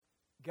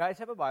Guys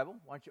have a Bible,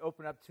 why don't you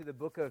open up to the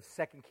book of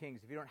 2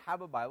 Kings. If you don't have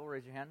a Bible,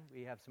 raise your hand.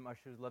 We have some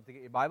ushers who'd love to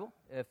get you a Bible.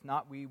 If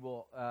not, we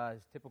will, as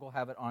typical,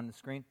 have it on the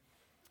screen.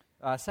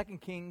 2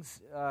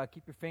 Kings,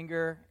 keep your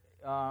finger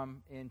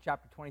in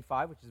chapter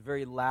 25, which is the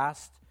very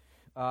last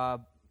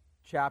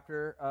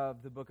chapter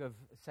of the book of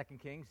 2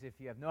 Kings. If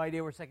you have no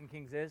idea where 2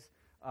 Kings is,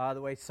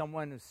 the way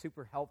someone was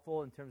super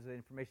helpful in terms of the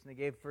information they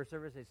gave first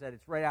service, they said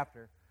it's right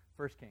after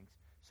 1 Kings.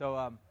 So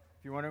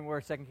if you're wondering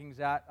where 2 Kings is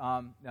at,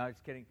 no,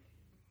 just kidding.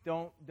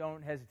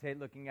 Don't hesitate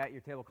looking at your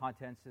table of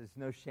contents. There's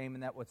no shame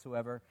in that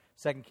whatsoever.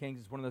 2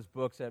 Kings is one of those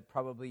books that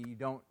probably you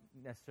don't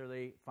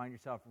necessarily find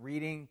yourself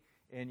reading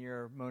in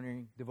your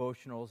morning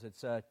devotionals.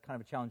 It's kind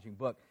of a challenging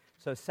book.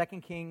 So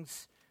 2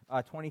 Kings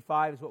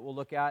 25 is what we'll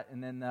look at,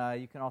 and then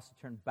you can also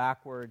turn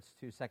backwards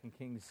to 2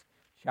 Kings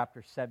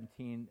chapter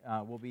 17.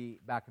 We'll be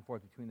back and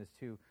forth between those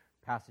two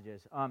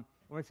passages. We're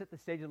going to set the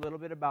stage a little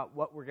bit about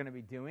what we're going to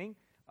be doing.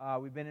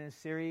 We've been in a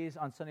series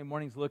on Sunday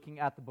mornings looking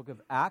at the book of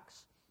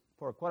Acts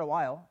for quite a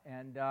while,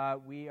 and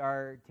we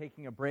are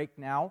taking a break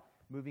now,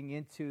 moving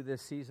into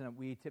this season that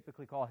we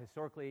typically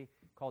historically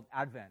called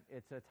Advent.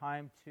 It's a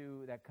time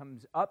that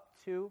comes up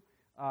to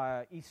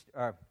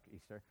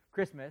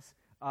Christmas,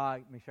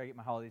 make sure I get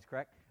my holidays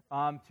correct,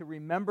 to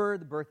remember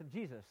the birth of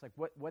Jesus, like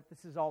what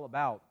this is all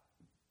about.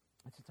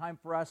 It's a time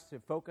for us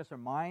to focus our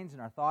minds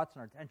and our thoughts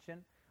and our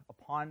attention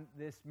upon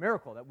this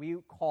miracle that we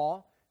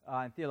call,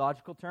 in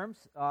theological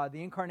terms,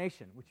 the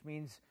Incarnation, which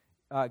means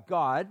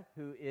God,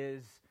 who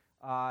is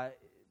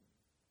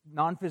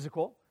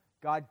non-physical,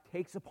 God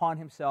takes upon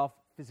himself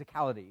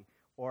physicality,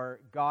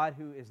 or God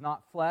who is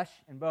not flesh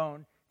and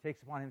bone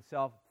takes upon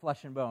himself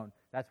flesh and bone.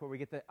 That's where we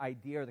get the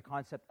idea or the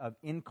concept of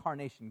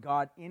incarnation.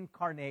 God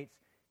incarnates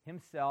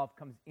himself,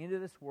 comes into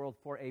this world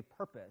for a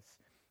purpose.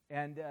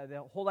 And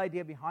the whole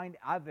idea behind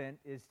Advent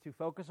is to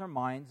focus our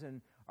minds and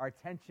our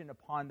attention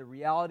upon the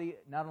reality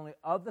not only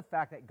of the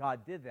fact that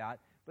God did that,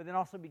 but then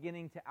also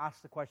beginning to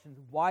ask the questions,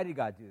 why did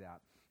God do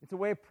that? It's a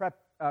way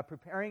of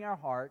preparing our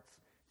hearts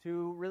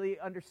to really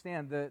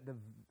understand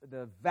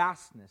the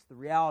vastness, the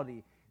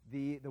reality,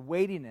 the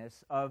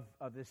weightiness of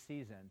this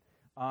season.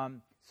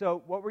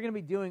 So what we're going to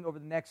be doing over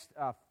the next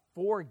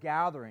 4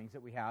 gatherings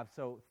that we have,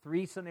 so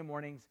 3 Sunday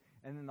mornings,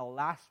 and then the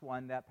last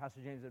one that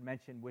Pastor James had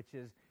mentioned, which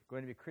is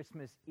going to be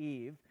Christmas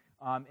Eve,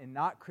 and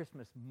not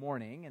Christmas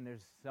morning. And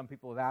there's some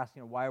people have asked,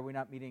 why are we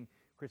not meeting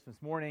Christmas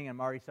morning?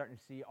 I'm already starting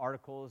to see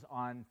articles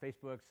on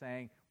Facebook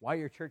saying why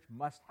your church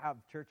must have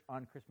church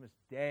on Christmas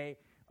Day.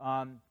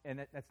 And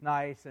that's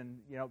nice,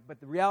 but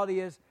the reality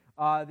is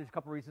there's a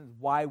couple reasons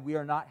why we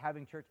are not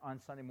having church on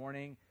Sunday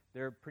morning.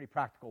 They're pretty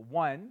practical.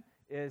 One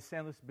is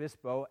San Luis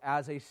Obispo,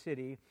 as a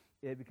city,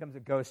 it becomes a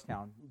ghost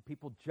town.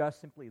 People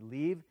just simply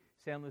leave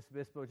San Luis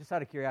Obispo. Just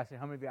out of curiosity,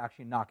 how many of you are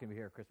actually not going to be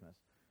here at Christmas?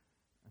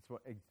 That's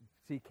what.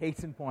 See,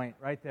 case in point,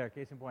 right there,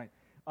 case in point.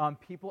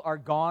 People are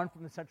gone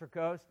from the Central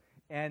Coast,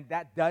 and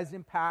that does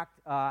impact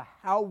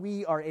how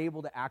we are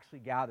able to actually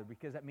gather,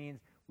 because that means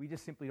we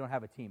just simply don't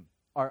have a team.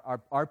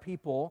 Our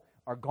people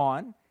are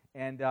gone,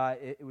 and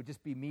it would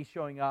just be me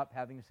showing up,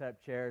 having to set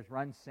up chairs,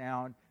 run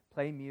sound,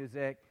 play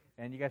music,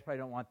 and you guys probably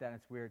don't want that, and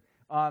it's weird.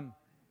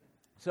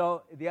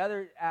 So the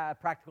other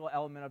practical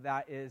element of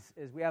that is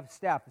we have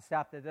staff, the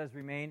staff that does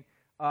remain.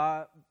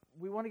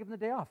 We want to give them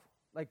the day off.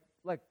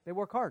 Like they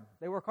work hard.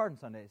 They work hard on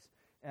Sundays,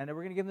 and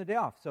we're going to give them the day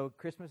off. So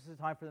Christmas is a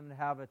time for them to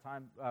have a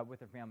time with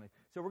their family.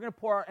 So we're going to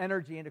pour our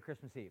energy into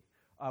Christmas Eve.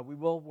 We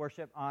will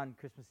worship on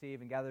Christmas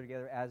Eve and gather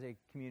together as a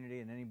community,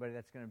 and anybody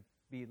that's going to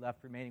be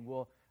left remaining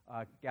will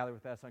gather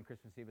with us on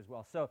Christmas Eve as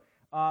well. So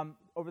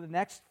over the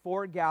next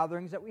 4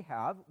 gatherings that we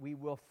have, we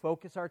will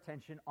focus our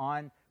attention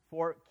on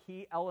 4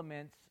 key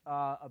elements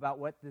about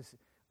what this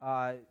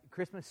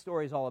Christmas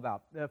story is all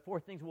about. The 4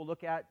 things we'll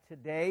look at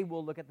today,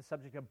 we'll look at the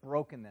subject of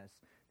brokenness,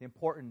 the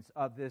importance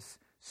of this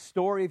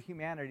story of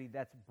humanity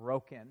that's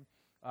broken,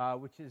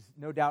 which is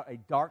no doubt a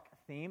dark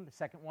theme. The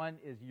second one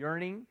is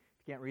yearning.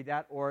 You can't read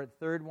that. Or the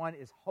third one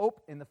is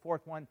hope, and the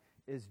fourth one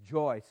is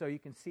joy. So you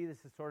can see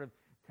this is sort of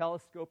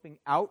telescoping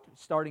out,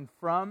 starting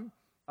from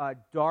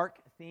dark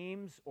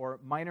themes or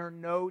minor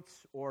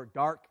notes or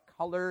dark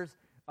colors,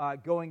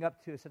 going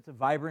up to a sense of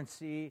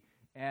vibrancy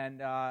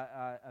and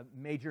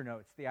major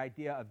notes, the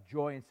idea of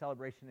joy and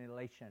celebration and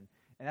elation.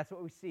 And that's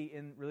what we see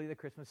in really the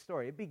Christmas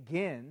story. It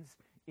begins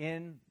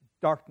in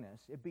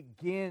darkness. It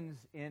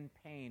begins in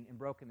pain and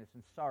brokenness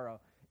and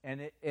sorrow.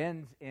 And it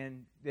ends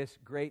in this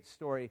great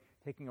story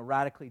taking a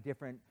radically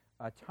different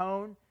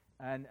tone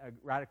and a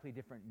radically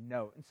different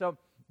note. And so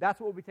that's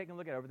what we'll be taking a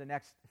look at over the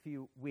next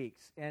few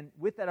weeks. And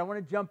with that, I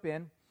want to jump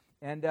in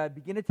and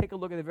begin to take a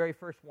look at the very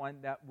first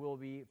one that we'll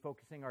be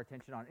focusing our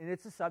attention on. And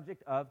it's the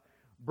subject of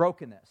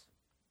brokenness.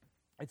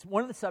 It's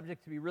one of the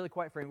subjects, to be really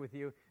quite frank with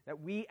you,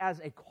 that we as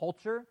a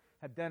culture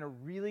have done a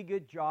really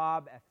good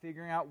job at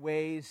figuring out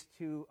ways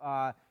to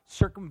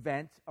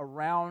circumvent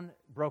around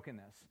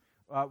brokenness.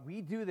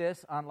 We do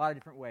this on a lot of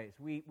different ways.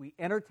 We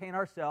entertain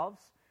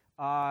ourselves.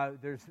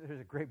 There's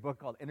a great book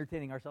called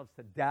Entertaining Ourselves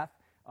to Death.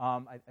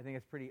 I think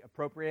it's pretty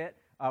appropriate.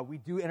 We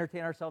do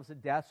entertain ourselves to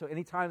death, so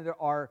anytime there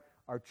are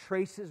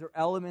traces or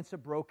elements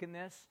of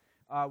brokenness,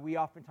 We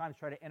oftentimes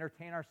try to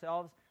entertain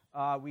ourselves.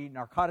 We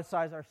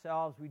narcoticize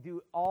ourselves. We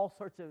do all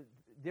sorts of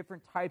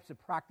different types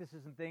of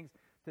practices and things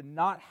to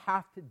not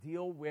have to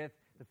deal with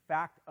the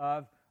fact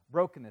of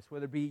brokenness,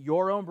 whether it be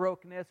your own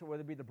brokenness or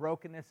whether it be the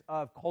brokenness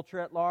of culture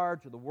at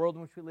large or the world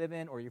in which we live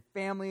in or your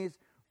family's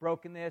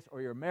brokenness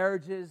or your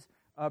marriage's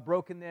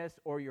brokenness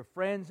or your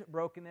friends'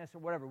 brokenness or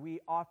whatever.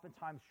 We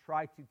oftentimes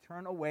try to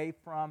turn away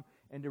from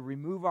and to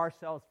remove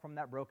ourselves from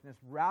that brokenness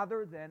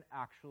rather than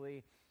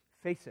actually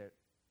face it.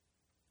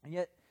 And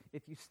yet,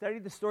 if you study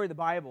the story of the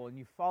Bible and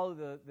you follow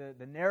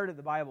the narrative of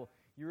the Bible,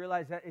 you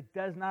realize that it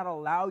does not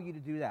allow you to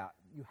do that.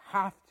 You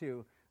have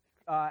to,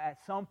 at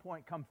some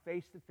point, come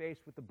face to face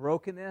with the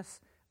brokenness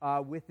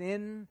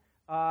within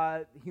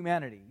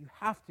humanity. You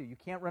have to. You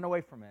can't run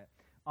away from it.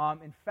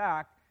 In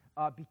fact,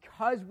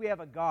 because we have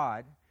a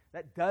God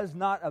that does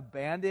not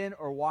abandon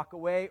or walk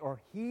away, or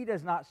he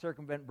does not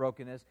circumvent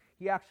brokenness,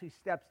 he actually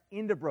steps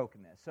into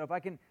brokenness. So if I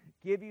can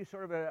give you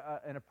sort of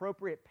an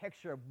appropriate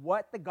picture of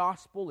what the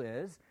gospel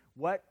is,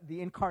 what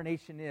the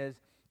incarnation is,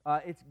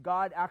 it's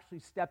God actually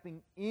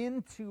stepping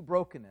into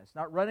brokenness,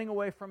 not running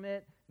away from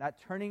it, not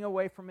turning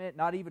away from it,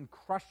 not even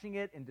crushing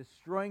it and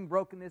destroying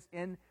brokenness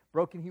in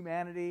broken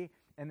humanity,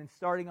 and then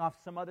starting off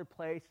some other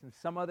place and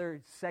some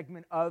other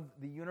segment of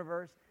the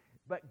universe,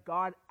 but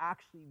God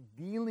actually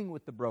dealing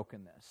with the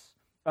brokenness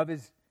of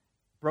his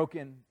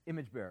broken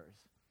image bearers.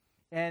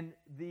 And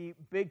the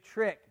big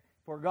trick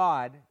for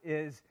God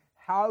is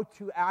how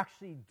to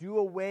actually do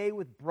away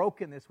with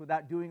brokenness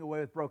without doing away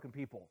with broken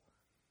people.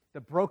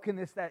 The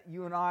brokenness that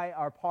you and I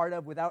are part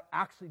of without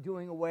actually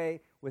doing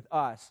away with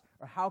us.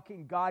 Or how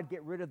can God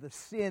get rid of the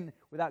sin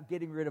without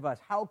getting rid of us?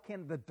 How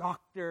can the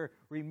doctor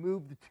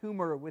remove the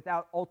tumor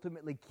without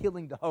ultimately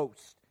killing the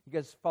host? You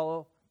guys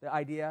follow the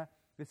idea?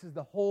 This is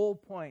the whole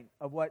point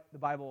of what the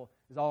Bible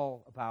is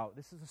all about.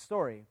 This is a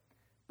story.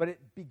 But it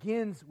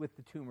begins with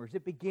the tumors.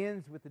 It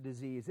begins with the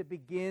disease. It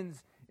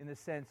begins in the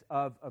sense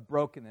of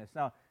brokenness.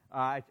 Now,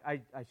 I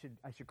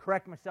should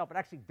correct myself. It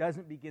actually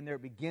doesn't begin there.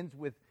 It begins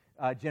with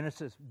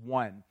Genesis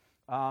 1.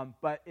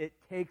 But it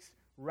takes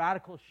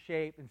radical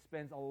shape and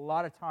spends a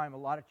lot of time, a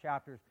lot of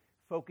chapters,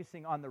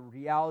 focusing on the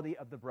reality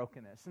of the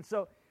brokenness. And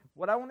so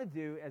what I want to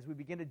do as we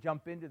begin to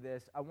jump into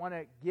this, I want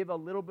to give a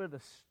little bit of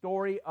the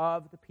story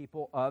of the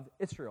people of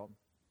Israel.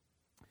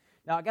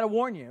 Now, I got to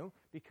warn you,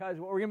 because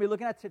what we're going to be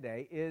looking at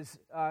today is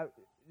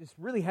this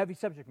really heavy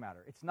subject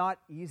matter. It's not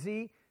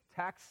easy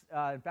text.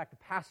 In fact, the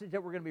passage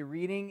that we're going to be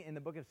reading in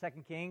the book of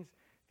 2 Kings,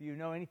 if you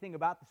know anything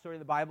about the story of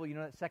the Bible, you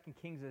know that 2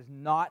 Kings is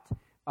not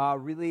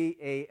really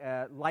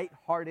a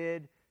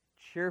lighthearted,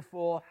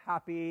 cheerful,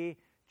 happy,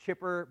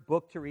 chipper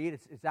book to read.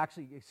 It's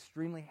actually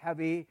extremely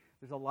heavy.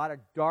 There's a lot of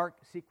dark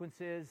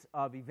sequences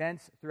of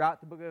events throughout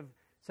the book of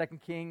 2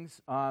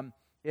 Kings.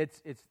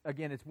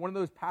 It's one of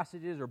those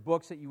passages or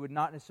books that you would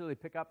not necessarily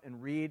pick up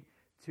and read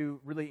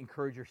to really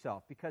encourage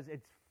yourself, because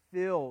it's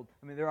filled.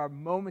 I mean, there are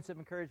moments of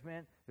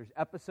encouragement. There's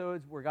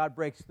episodes where God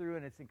breaks through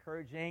and it's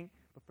encouraging,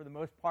 but for the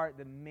most part,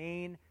 the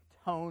main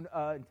tone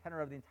and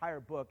tenor of the entire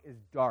book is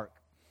dark.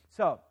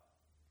 So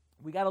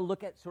we got to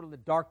look at sort of the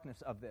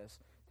darkness of this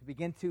to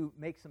begin to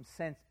make some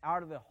sense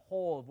out of the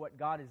whole of what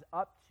God is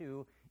up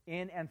to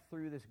in and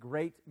through this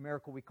great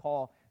miracle we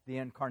call the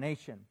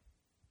incarnation.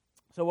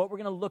 So what we're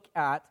going to look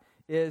at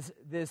is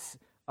this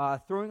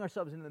throwing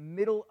ourselves in the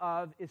middle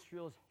of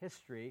Israel's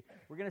history.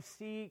 We're going to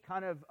see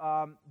kind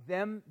of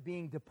them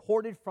being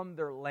deported from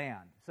their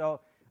land. So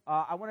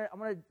I want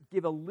to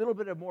give a little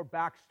bit of more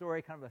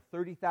backstory, kind of a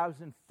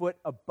 30,000 foot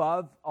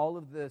above all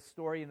of the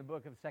story in the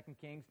book of 2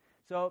 Kings.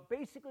 So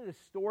basically the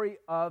story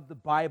of the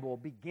Bible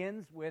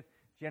begins with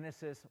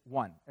Genesis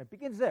 1. It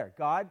begins there.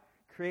 God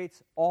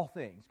creates all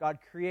things. God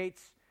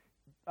creates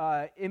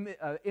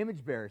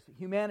image bearers,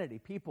 humanity,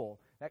 people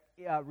that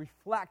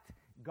reflect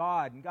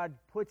God. And God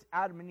puts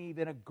Adam and Eve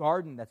in a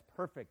garden that's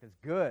perfect, that's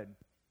good.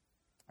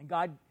 And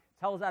God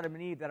tells Adam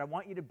and Eve that I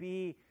want you to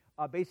be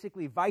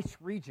basically vice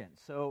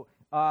regents, so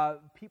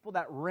people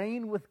that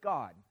reign with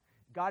God.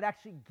 God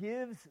actually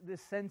gives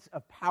this sense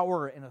of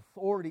power and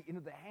authority into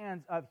the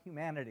hands of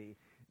humanity,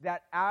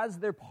 that as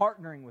they're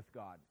partnering with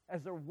God,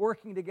 as they're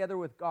working together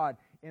with God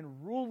and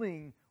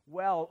ruling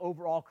well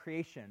over all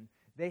creation,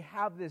 they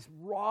have this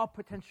raw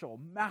potential,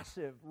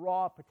 massive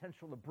raw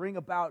potential to bring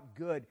about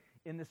good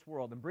in this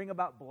world and bring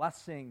about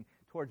blessing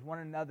towards one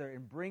another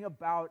and bring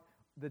about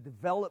the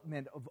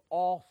development of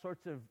all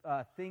sorts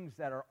of things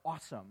that are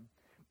awesome.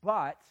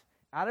 But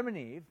Adam and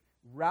Eve,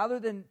 rather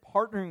than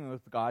partnering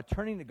with God,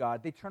 turning to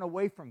God, they turn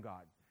away from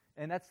God.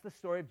 And that's the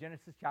story of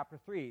Genesis chapter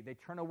 3. They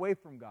turn away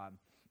from God.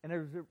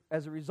 And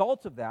as a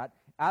result of that,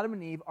 Adam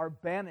and Eve are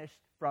banished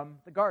from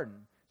the garden.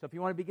 So if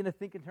you want to begin to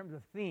think in terms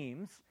of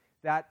themes,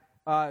 that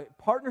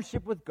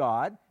partnership with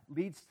God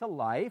leads to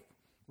life.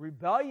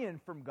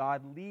 Rebellion from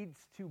God leads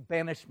to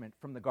banishment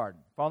from the garden.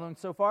 Following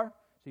so far?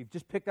 So you've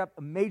just picked up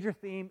a major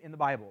theme in the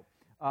Bible.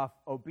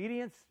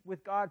 Obedience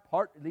with God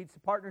leads to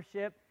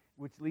partnership,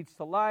 which leads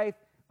to life.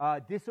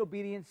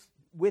 Disobedience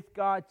with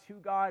God, to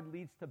God,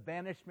 leads to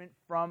banishment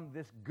from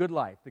this good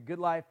life, the good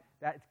life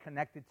that is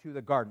connected to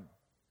the garden.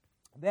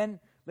 Then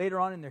later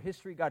on in their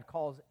history, God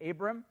calls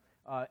Abraham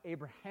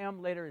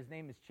later, his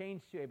name is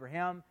changed to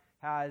Abraham,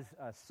 has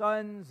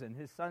sons, and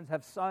his sons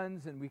have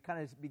sons, and we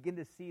kind of begin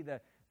to see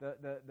the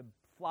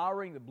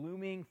flowering, the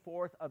blooming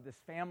forth of this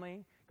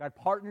family. God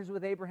partners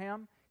with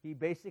Abraham. He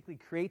basically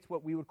creates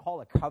what we would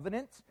call a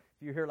covenant.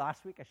 If you were here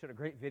last week, I showed a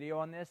great video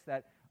on this,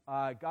 that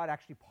God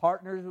actually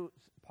partners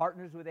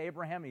with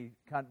Abraham. He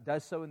kind of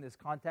does so in this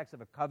context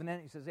of a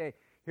covenant. He says, hey,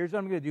 here's what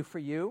I'm going to do for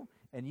you,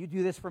 and you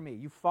do this for me.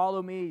 You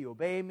follow me, you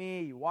obey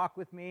me, you walk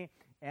with me,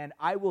 and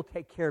I will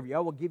take care of you. I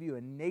will give you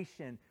a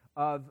nation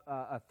of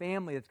a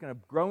family that's going to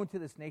grow into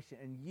this nation,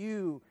 and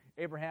you,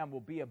 Abraham,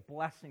 will be a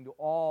blessing to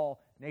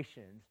all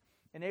nations.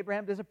 And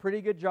Abraham does a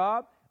pretty good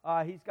job.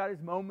 He's got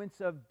his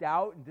moments of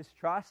doubt and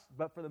distrust,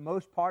 but for the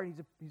most part,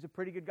 he's a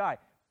pretty good guy.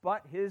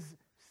 But his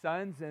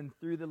sons, and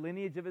through the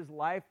lineage of his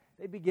life,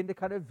 they begin to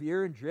kind of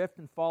veer and drift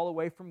and fall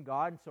away from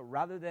God. And so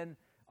rather than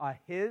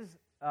his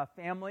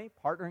family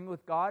partnering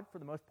with God, for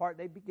the most part,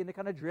 they begin to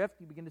kind of drift.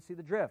 You begin to see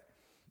the drift.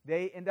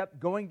 They end up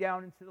going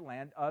down into the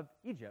land of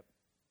Egypt.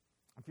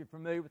 If you're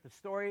familiar with the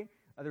story,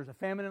 there was a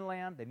famine in the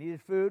land. They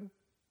needed food.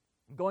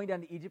 Going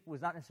down to Egypt was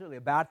not necessarily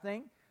a bad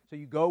thing. So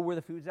you go where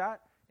the food's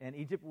at. And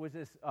Egypt was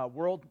this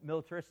world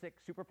militaristic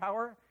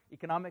superpower,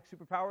 economic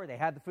superpower. They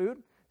had the food.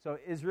 So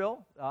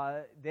Israel,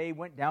 they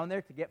went down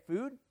there to get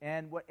food.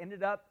 And what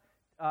ended up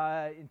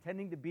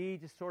intending to be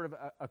just sort of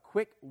a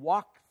quick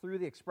walk through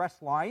the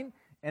express line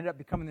ended up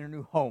becoming their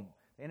new home.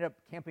 They ended up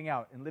camping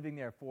out and living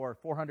there for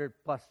 400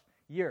 plus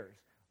years.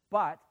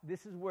 But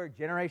this is where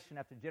generation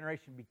after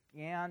generation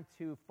began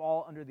to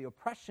fall under the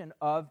oppression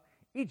of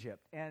Egypt.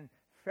 And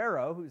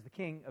Pharaoh, who's the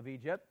king of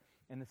Egypt,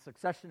 and the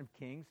succession of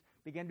kings,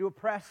 began to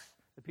oppress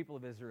the people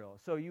of Israel.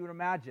 So you would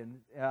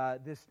imagine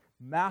this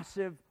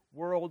massive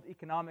world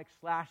economic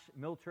 /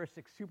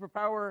 militaristic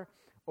superpower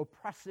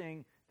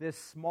oppressing this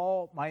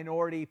small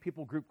minority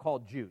people group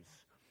called Jews.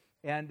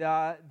 And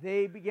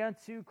they began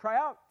to cry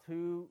out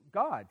to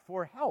God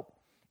for help.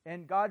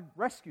 And God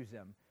rescues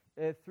them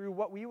through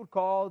what we would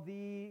call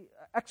the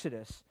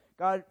Exodus.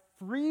 God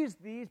frees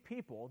these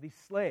people, these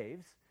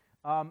slaves,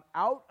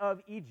 out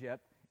of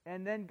Egypt,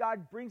 and then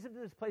God brings them to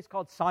this place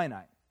called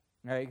Sinai.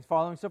 All right, you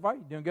following so far?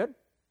 You doing good?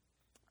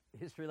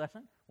 History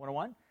lesson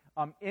 101.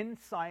 In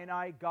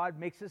Sinai, God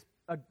makes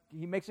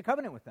a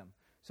covenant with them.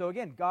 So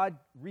again, God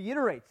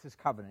reiterates this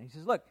covenant. He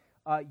says, look,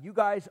 you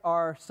guys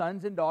are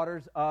sons and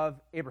daughters of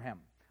Abraham.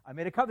 I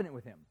made a covenant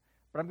with him,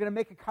 but I'm going to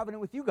make a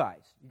covenant with you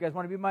guys. You guys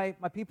want to be my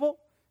people?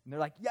 And they're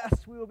like,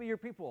 yes, we will be your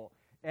people.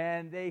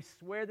 And they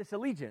swear this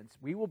allegiance.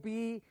 We will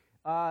be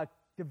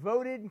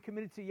devoted and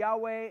committed to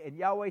Yahweh, and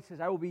Yahweh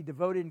says, I will be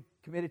devoted and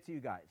committed to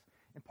you guys.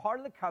 And part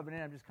of the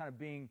covenant, I'm just kind of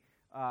being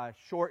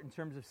short in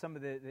terms of some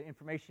of the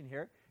information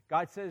here.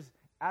 God says,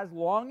 as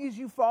long as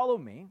you follow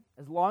me,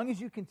 as long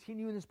as you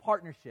continue in this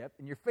partnership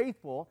and you're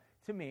faithful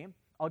to me,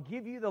 I'll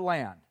give you the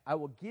land. I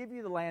will give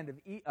you the land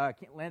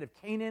of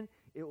Canaan.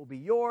 It will be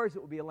yours. It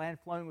will be a land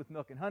flowing with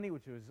milk and honey,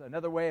 which was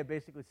another way of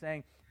basically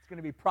saying it's going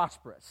to be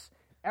prosperous.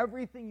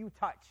 Everything you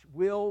touch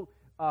will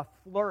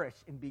flourish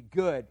and be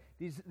good.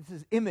 This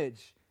is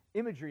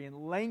imagery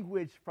and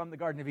language from the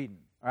Garden of Eden.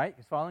 All right,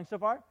 you following so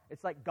far?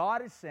 It's like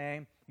God is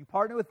saying, you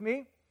partner with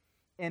me,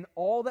 and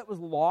all that was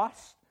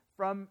lost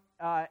from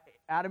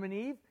Adam and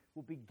Eve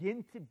will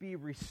begin to be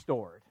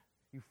restored.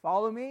 You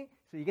follow me?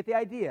 So you get the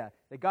idea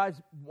that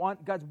God's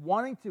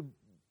wanting to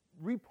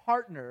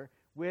repartner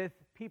with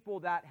people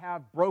that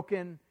have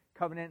broken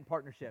covenant and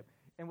partnership.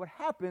 And what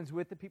happens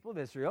with the people of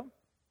Israel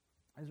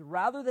is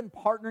rather than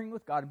partnering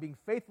with God and being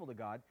faithful to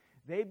God,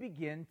 they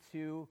begin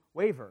to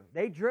waver.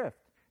 They drift.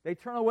 They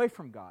turn away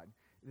from God.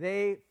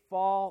 They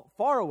fall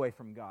far away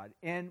from God.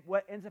 And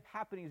what ends up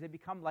happening is they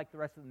become like the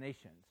rest of the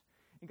nations.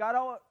 And God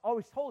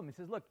always told him, he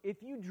says, look, if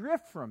you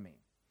drift from me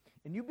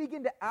and you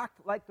begin to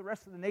act like the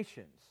rest of the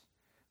nations,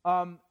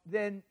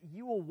 then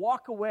you will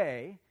walk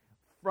away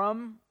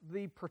from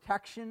the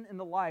protection and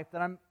the life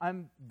that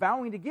I'm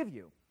vowing to give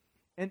you.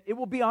 And it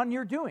will be on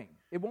your doing.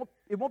 It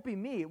won't be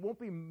me. It won't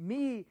be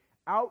me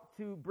out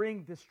to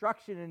bring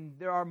destruction, and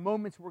there are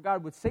moments where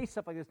God would say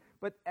stuff like this,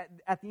 but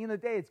at the end of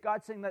the day, it's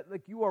God saying that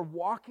like you are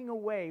walking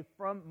away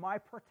from my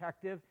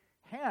protective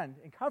hand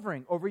and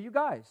covering over you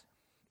guys.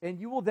 And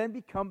you will then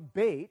become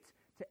bait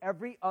to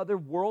every other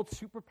world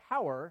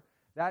superpower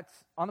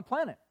that's on the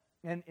planet.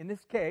 And in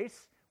this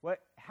case, what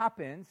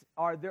happens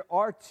there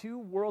are two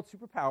world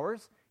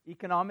superpowers,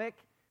 economic,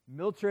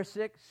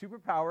 militaristic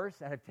superpowers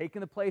that have taken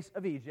the place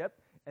of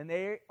Egypt, and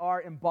they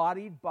are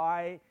embodied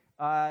by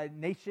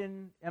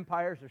nation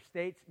empires or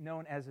states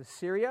known as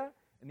Assyria,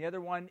 and the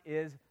other one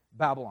is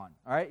Babylon.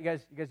 All right, you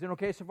guys doing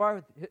okay so far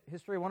with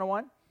History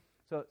 101?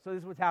 So this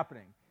is what's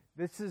happening.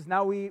 This is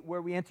now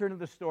where we enter into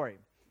the story.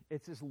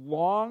 It's this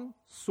long,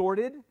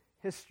 sordid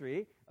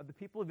history of the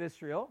people of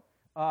Israel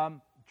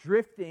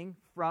drifting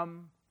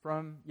from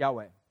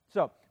Yahweh.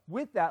 So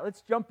with that,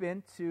 let's jump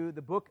into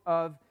the book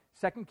of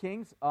 2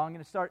 Kings. I'm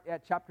going to start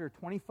at chapter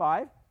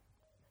 25.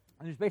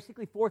 And there's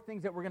basically four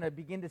things that we're going to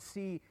begin to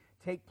see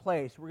take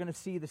place. We're going to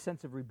see the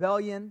sense of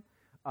rebellion,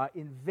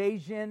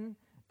 invasion,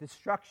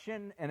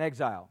 destruction, and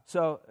exile.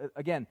 So,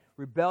 again,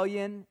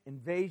 rebellion,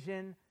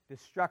 invasion,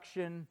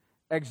 destruction,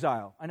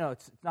 exile. I know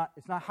it's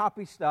not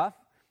happy stuff.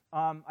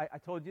 I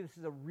told you this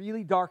is a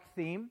really dark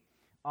theme,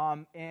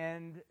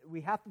 and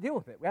we have to deal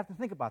with it. We have to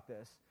think about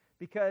this,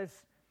 because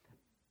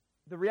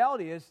the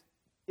reality is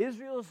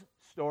Israel's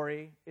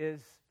story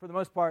is, for the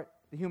most part,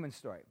 the human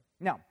story.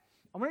 Now,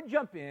 I'm going to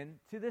jump in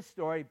to this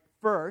story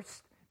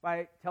first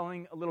by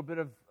telling a little bit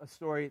of a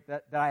story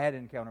that I had an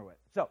encounter with.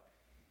 So,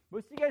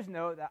 most of you guys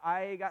know that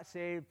I got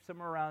saved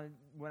somewhere around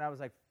when I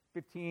was like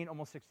 15,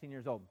 almost 16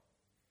 years old.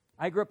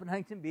 I grew up in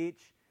Huntington Beach.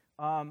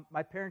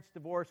 My parents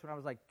divorced when I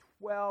was like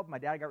 12. My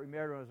dad got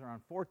remarried when I was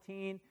around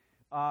 14.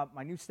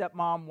 My new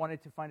stepmom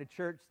wanted to find a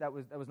church that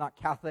was not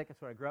Catholic.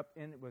 That's what I grew up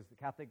in. It was the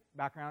Catholic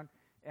background.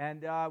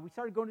 And we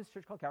started going to this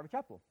church called Calvary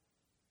Chapel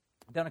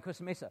down in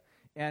Costa Mesa.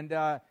 And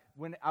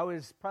when I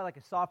was probably like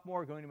a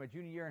sophomore, going to my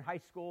junior year in high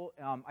school,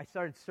 I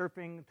started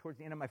surfing towards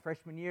the end of my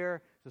freshman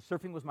year. So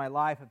surfing was my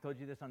life. I've told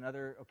you this on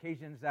other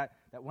occasions, that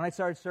when I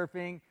started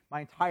surfing,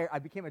 I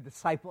became a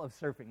disciple of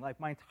surfing. Like,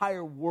 my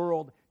entire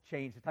world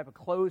changed. The type of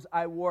clothes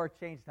I wore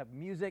changed. The type of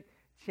music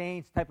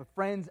changed. The type of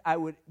friends I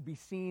would be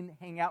seen,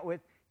 hang out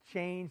with,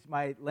 changed.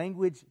 My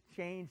language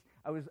changed.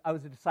 I was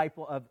a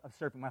disciple of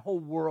surfing. My whole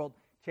world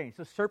changed.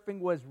 So surfing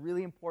was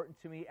really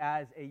important to me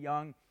as a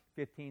young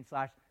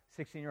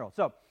 15/16-year-old.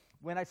 So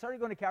when I started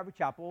going to Calvary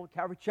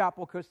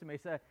Chapel, Costa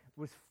Mesa,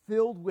 was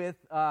filled with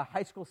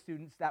high school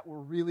students that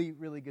were really,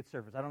 really good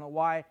surfers. I don't know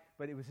why,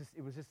 but it's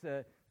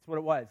what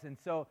it was. And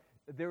so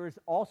there was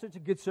all sorts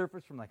of good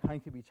surfers from like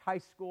Huntington Beach High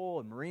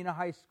School and Marina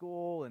High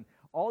School and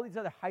all these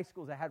other high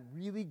schools that had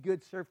really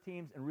good surf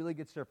teams and really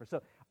good surfers.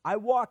 So I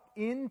walked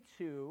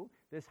into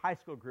this high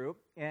school group,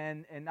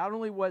 and not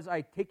only was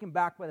I taken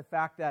back by the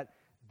fact that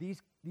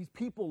these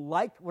people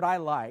liked what I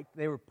liked,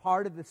 they were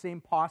part of the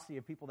same posse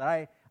of people that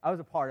I was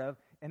a part of,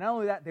 and not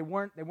only that, they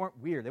weren't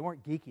weird, they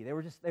weren't geeky,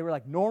 they were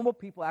like normal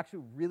people,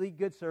 actually really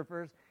good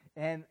surfers,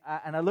 and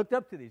I looked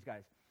up to these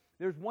guys.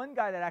 There's one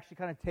guy that actually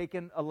kind of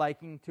taken a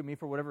liking to me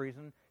for whatever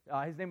reason.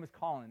 His name was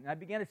Colin, and I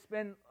began to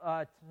spend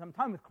some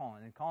time with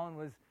Colin, and Colin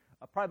was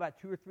probably about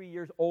 2 or 3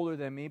 years older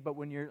than me, but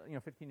when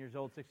you're 15 years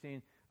old,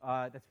 16,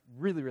 that's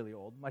really, really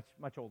old,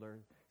 much older.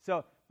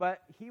 So,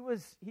 but he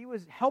was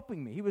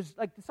helping me. He was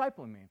like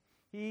discipling me.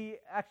 He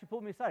actually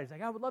pulled me aside. He's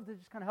like, I would love to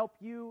just kind of help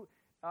you,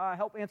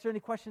 help answer any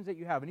questions that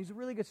you have. And he's a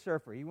really good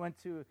surfer. He went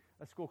to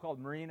a school called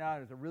Marina,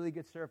 and was a really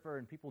good surfer,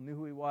 and people knew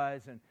who he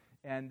was.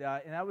 And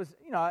I was,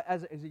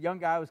 as a young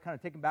guy, I was kind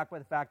of taken back by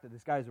the fact that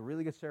this guy is a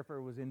really good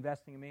surfer, was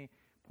investing in me,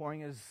 pouring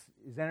his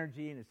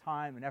energy and his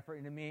time and effort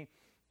into me.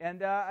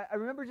 And I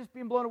remember just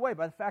being blown away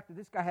by the fact that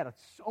this guy had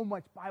so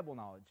much Bible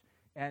knowledge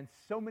and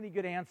so many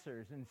good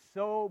answers and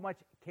so much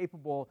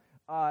capable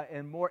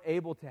and more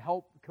able to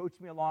help coach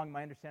me along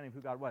my understanding of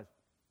who God was.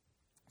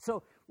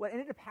 So what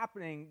ended up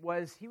happening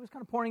was he was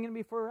kind of pouring into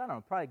me for, I don't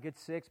know, probably a good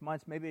 6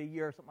 months, maybe a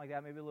year or something like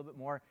that, maybe a little bit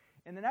more.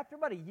 And then after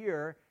about a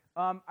year,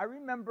 I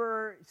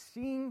remember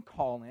seeing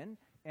Colin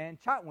and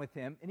chatting with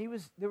him, and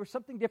there was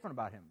something different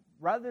about him.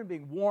 Rather than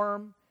being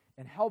warm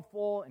and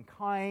helpful and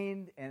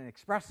kind and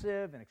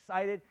expressive and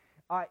excited,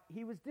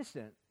 he was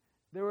distant.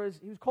 He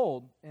was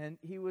cold, and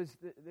there was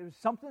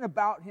something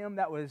about him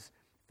that was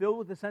filled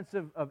with a sense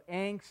of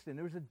angst, and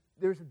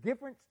there was a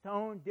different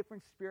tone,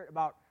 different spirit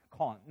about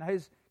Colin. Now,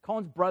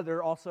 Colin's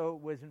brother also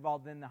was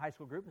involved in the high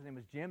school group. His name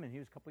was Jim, and he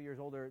was a couple years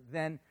older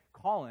than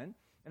Colin.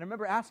 And I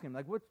remember asking him,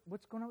 like,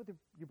 what's going on with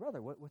your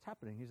brother? What's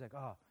happening? He's like,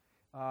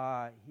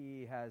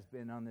 he has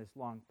been on this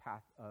long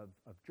path of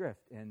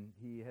drift, and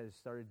he has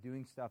started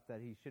doing stuff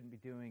that he shouldn't be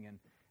doing, and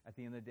at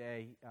the end of the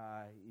day,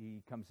 I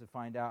come to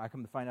find out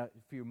a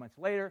few months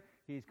later,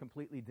 he's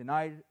completely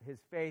denied his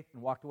faith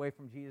and walked away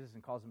from Jesus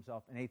and calls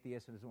himself an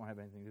atheist and doesn't want to have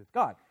anything to do with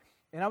God.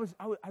 And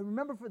I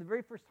remember for the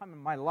very first time in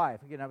my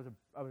life, again, I was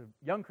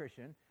a young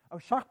Christian, I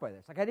was shocked by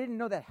this. Like, I didn't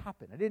know that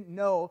happened. I didn't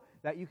know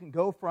that you can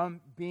go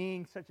from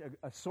being such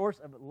a source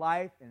of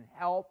life and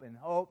help and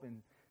hope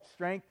and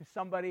strength to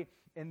somebody,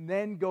 and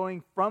then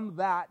going from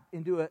that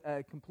into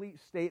a complete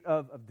state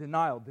of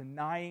denial,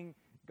 denying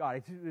God.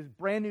 It was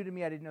brand new to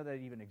me. I didn't know that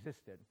it even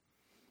existed.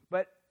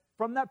 But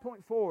from that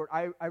point forward,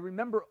 I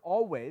remember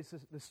always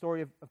the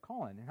story of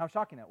Colin and how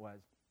shocking that was.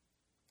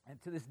 And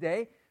to this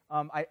day,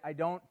 I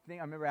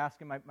remember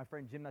asking my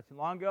friend Jim not too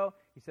long ago,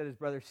 he said his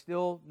brother's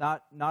still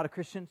not a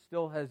Christian,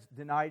 still has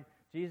denied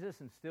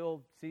Jesus, and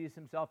still sees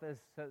himself as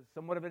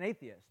somewhat of an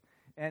atheist.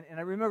 And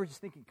I remember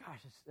just thinking, gosh,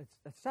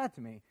 that's sad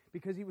to me,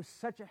 because he was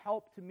such a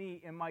help to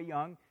me in my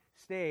young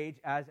stage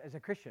as a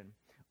Christian.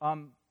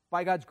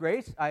 By God's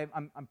grace,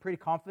 I'm pretty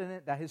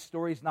confident that his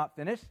story is not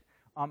finished.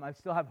 I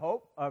still have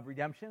hope of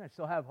redemption. I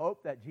still have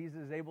hope that Jesus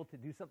is able to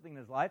do something in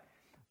his life.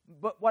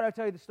 But why do I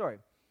tell you the story?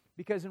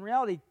 Because in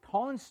reality,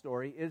 Colin's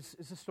story is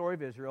the story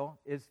of Israel,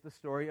 is the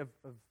story of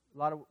a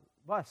lot of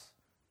us.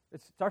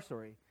 It's our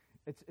story.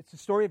 It's a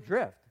story of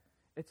drift.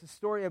 It's a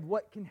story of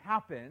what can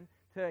happen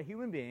to a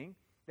human being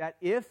that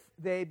if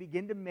they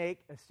begin to make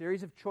a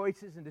series of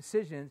choices and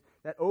decisions,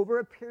 that over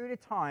a period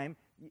of time,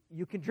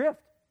 you can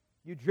drift.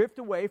 You drift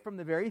away from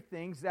the very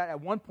things that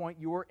at one point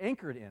you were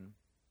anchored in.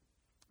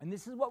 And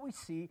this is what we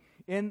see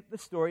in the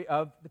story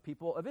of the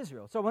people of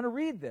Israel. So I want to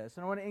read this,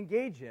 and I want to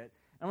engage it,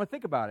 and I want to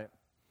think about it.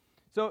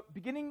 So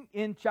beginning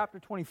in chapter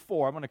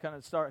 24, I'm going to kind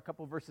of start a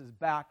couple verses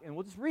back, and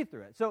we'll just read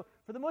through it. So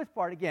for the most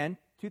part, again,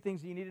 two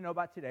things you need to know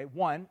about today.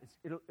 One,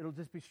 it'll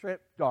just be straight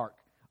up dark.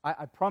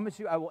 I promise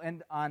you I will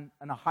end on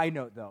a high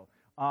note, though,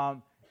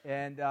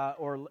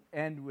 or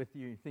end with,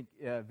 you think,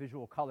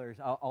 visual colors.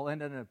 I'll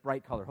end on a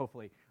bright color,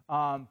 hopefully.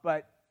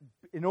 But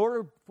in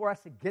order for us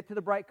to get to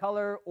the bright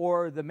color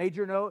or the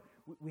major note,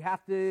 we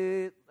have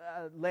to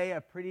lay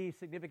a pretty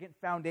significant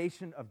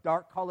foundation of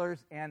dark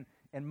colors and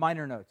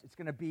minor notes. It's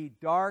going to be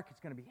dark, it's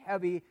going to be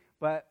heavy,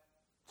 but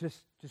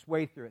just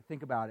wade through it.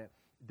 Think about it.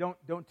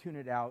 Don't tune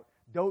it out.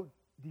 Don't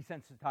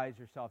desensitize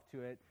yourself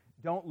to it.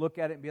 Don't look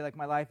at it and be like,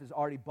 my life is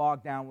already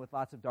bogged down with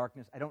lots of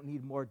darkness. I don't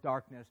need more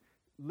darkness.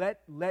 Let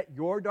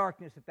your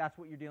darkness, if that's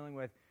what you're dealing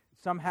with,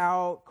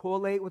 somehow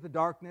collate with the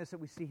darkness that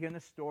we see here in the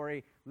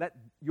story. Let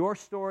your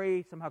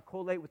story somehow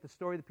collate with the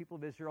story of the people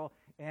of Israel,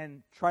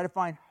 and try to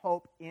find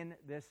hope in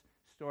this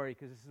story,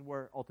 because this is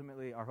where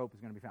ultimately our hope is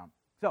going to be found.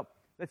 So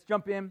let's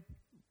jump in,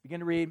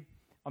 begin to read.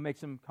 I'll make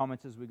some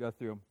comments as we go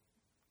through.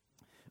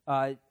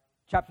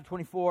 Chapter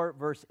 24,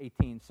 verse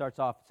 18 starts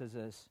off, it says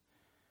this.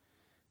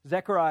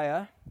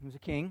 Zechariah, who was a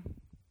king,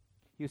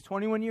 he was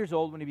 21 years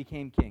old when he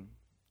became king,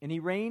 and he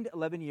reigned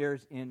 11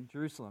 years in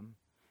Jerusalem.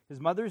 His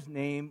mother's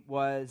name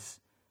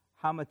was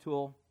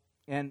Hamatul,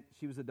 and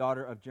she was the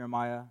daughter of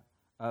Jeremiah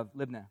of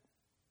Libnah.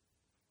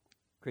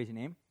 Crazy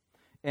name.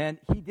 And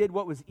he did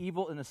what was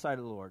evil in the sight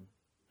of the Lord,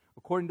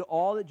 according to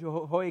all that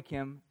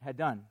Jehoiakim had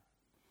done.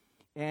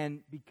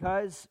 And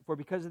because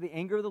of the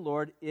anger of the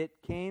Lord, it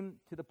came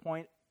to the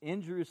point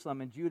in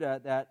Jerusalem and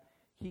Judah that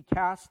he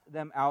cast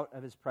them out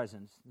of his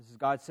presence. This is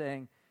God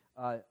saying,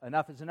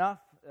 enough is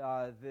enough.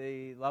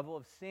 The level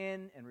of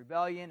sin and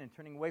rebellion and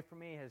turning away from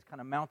me has kind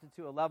of mounted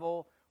to a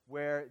level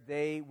where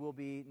they will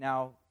be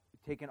now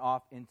taken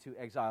off into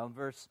exile. In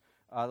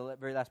the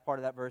very last part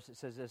of that verse, it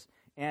says this,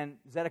 and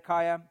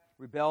Zedekiah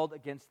rebelled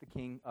against the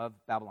king of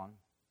Babylon.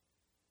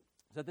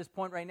 So at this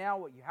point right now,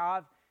 what you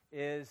have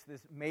is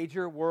this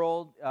major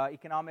world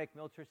economic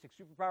militaristic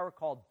superpower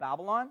called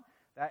Babylon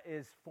that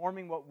is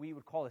forming what we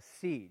would call a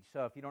siege.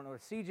 So if you don't know what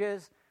a siege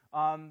is,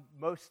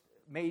 most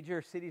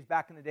major cities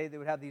back in the day, they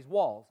would have these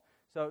walls.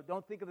 So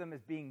don't think of them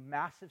as being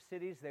massive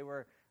cities. They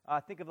were,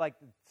 think of like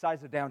the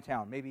size of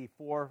downtown, maybe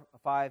 4 or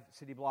 5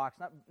 city blocks,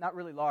 not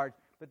really large,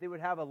 but they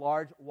would have a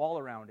large wall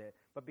around it.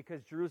 But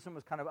because Jerusalem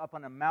was kind of up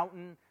on a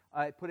mountain,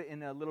 it put it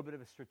in a little bit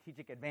of a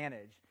strategic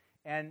advantage.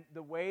 And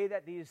the way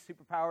that these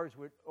superpowers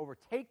would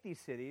overtake these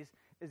cities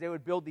is they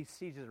would build these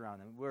sieges around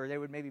them, where they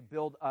would maybe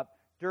build up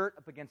dirt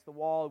up against the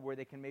wall, where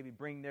they can maybe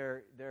bring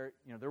their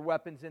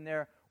weapons in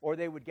there, or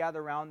they would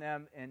gather around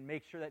them and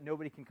make sure that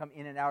nobody can come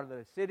in and out of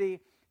the city.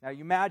 Now,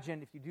 you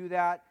imagine if you do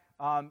that,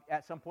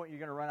 at some point you're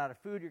going to run out of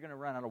food, you're going to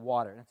run out of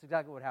water. That's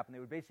exactly what happened. They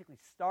would basically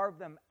starve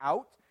them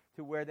out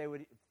to where they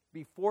would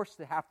be forced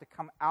to have to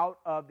come out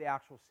of the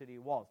actual city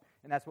walls.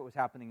 And that's what was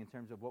happening in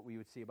terms of what we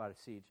would see about a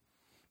siege.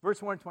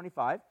 Verse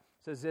 125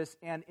 says this,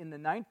 and in the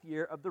 9th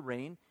year of the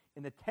reign,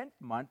 in the 10th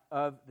month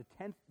of the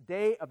 10th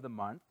day of the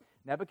month,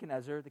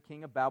 Nebuchadnezzar, the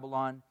king of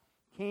Babylon,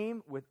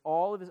 came with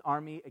all of his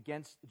army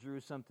against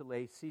Jerusalem to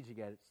lay siege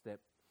against it.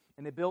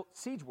 And they built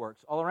siege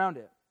works all around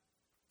it.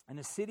 And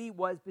the city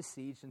was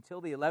besieged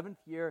until the 11th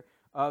year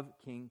of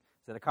King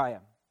Zedekiah.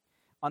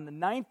 On the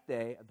 9th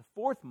day of the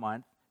 4th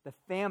month, the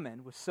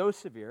famine was so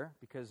severe,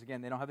 because,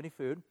 again, they don't have any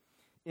food,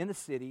 in the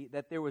city,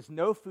 that there was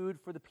no food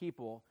for the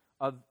people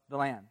of the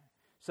land.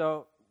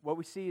 So what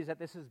we see is that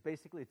this is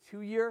basically a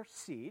 2-year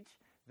siege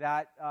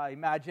that,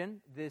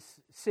 imagine, this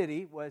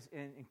city was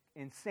in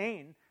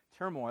insane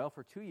turmoil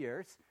for 2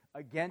 years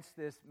against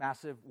this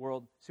massive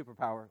world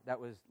superpower that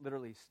was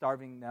literally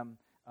starving them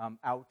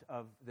out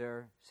of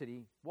their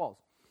city walls.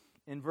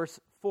 In verse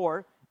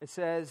 4, it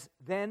says,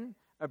 then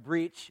a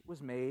breach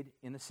was made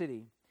in the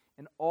city,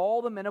 and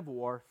all the men of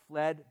war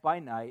fled by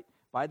night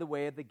by the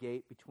way of the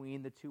gate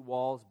between the 2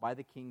 walls by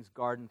the king's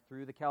garden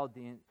through the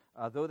Chaldean,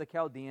 though the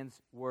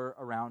Chaldeans were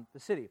around the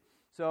city.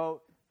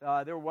 So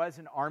there was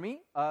an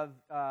army of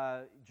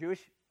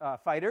Jewish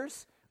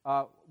fighters.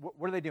 What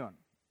are they doing?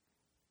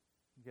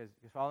 You guys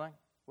following?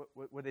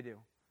 What did they do?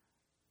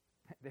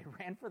 They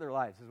ran for their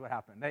lives is what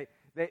happened.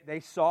 They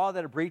saw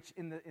that a breach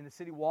in the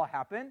city wall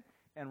happened,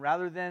 and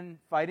rather than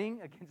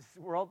fighting against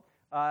this world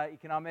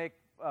economic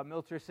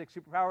militaristic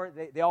superpower,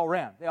 they all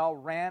ran. They all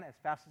ran as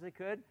fast as they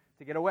could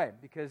to get away,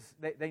 because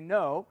they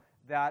know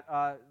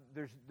that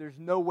there's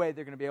no way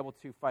they're going to be able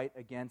to fight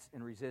against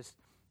and resist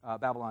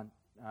Babylon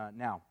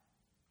now.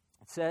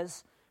 It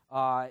says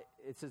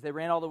they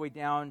ran all the way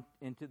down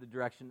into the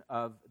direction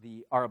of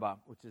the Arabah,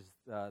 which is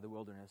the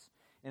wilderness.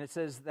 And it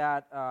says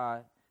that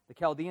the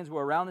Chaldeans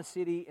were around the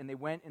city, and they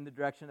went in the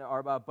direction of the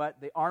Arabah.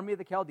 But the army of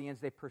the Chaldeans,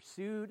 they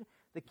pursued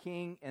the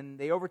king, and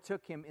they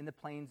overtook him in the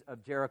plains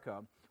of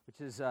Jericho, which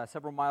is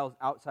several miles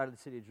outside of the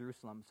city of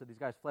Jerusalem. So these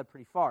guys fled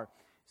pretty far. It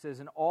says,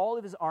 in all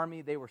of his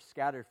army, they were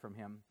scattered from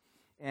him,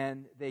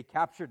 and they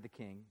captured the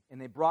king,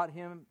 and they brought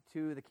him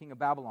to the king of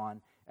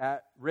Babylon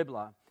at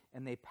Riblah.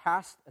 and they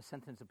passed a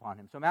sentence upon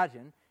him. So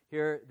imagine,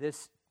 here,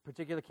 this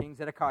particular king,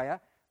 Zedekiah,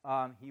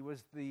 he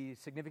was the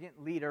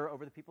significant leader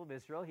over the people of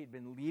Israel. He'd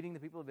been leading the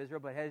people of Israel,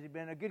 but has he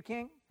been a good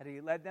king? Had he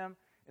led them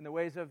in the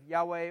ways of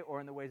Yahweh or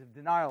in the ways of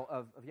denial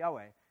of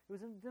Yahweh? He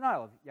was in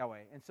denial of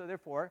Yahweh. And so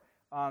therefore,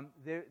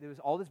 there was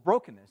all this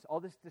brokenness, all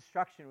this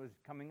destruction was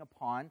coming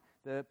upon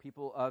the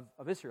people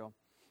of Israel.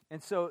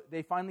 And so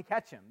they finally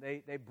catch him.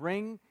 They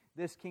bring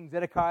this King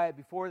Zedekiah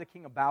before the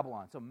king of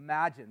Babylon. So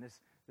imagine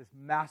this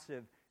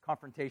massive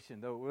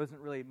confrontation, though it wasn't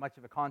really much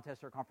of a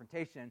contest or a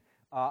confrontation,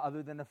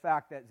 other than the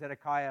fact that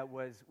Zedekiah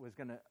was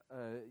going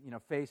to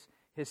face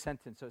his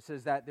sentence. So it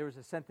says that there was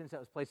a sentence that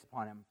was placed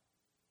upon him.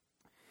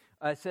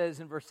 It says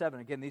in verse 7,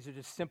 again, these are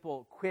just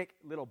simple, quick,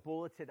 little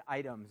bulleted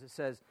items. It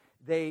says,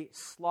 they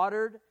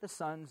slaughtered the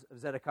sons of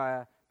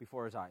Zedekiah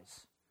before his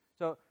eyes.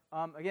 So,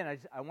 again,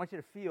 I want you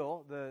to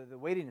feel the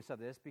weightiness of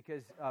this,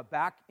 because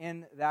back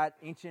in that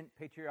ancient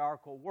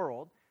patriarchal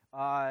world,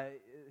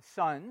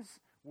 sons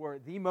were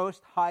the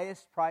most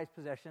highest prized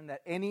possession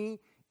that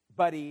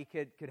anybody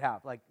could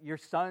have. Like, your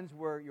sons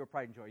were your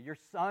pride and joy. Your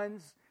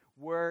sons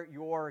were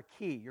your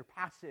key, your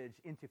passage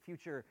into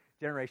future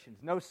generations.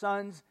 No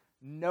sons,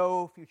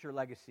 no future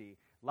legacy.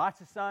 Lots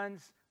of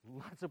sons,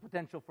 lots of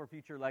potential for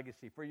future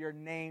legacy, for your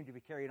name to be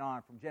carried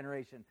on from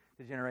generation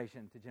to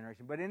generation to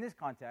generation. But in this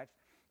context,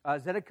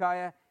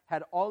 Zedekiah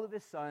had all of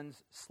his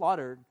sons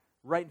slaughtered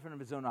right in front of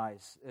his own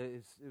eyes.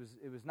 It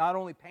was not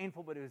only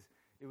painful, but it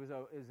was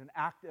an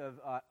act of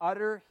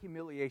utter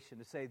humiliation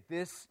to say,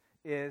 this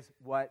is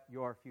what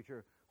your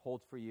future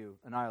holds for you,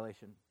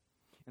 annihilation.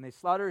 And they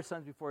slaughtered his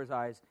sons before his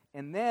eyes,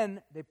 and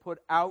then they put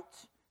out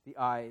the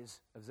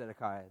eyes of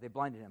Zedekiah. They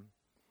blinded him,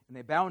 and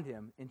they bound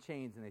him in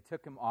chains, and they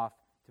took him off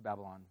to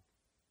Babylon.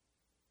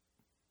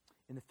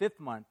 In the 5th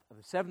month of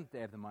the 7th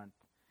day of the month,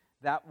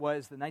 that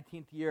was the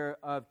 19th year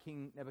of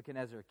King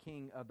Nebuchadnezzar,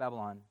 king of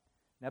Babylon,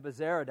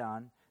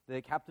 Nebuzaradan,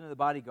 the captain of the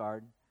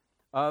bodyguard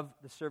of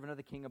the servant of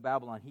the king of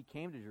Babylon, he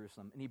came to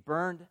Jerusalem, and he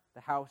burned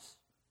the house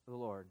of the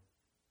Lord.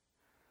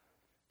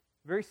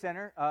 The very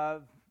center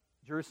of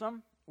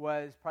Jerusalem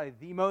was probably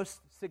the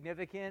most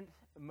significant,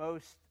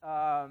 most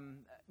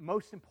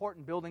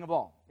important building of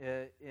all.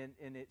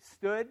 And it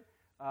stood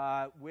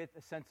with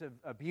a sense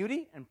of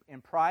beauty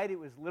and pride. It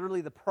was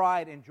literally the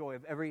pride and joy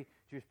of every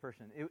Jewish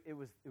person. It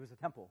was a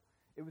temple.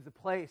 It was a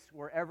place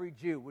where every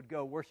Jew would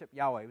go worship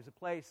Yahweh. It was a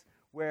place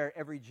where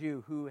every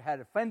Jew who had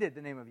offended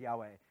the name of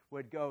Yahweh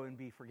would go and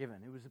be forgiven.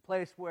 It was a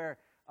place where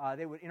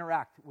they would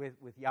interact with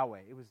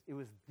Yahweh. It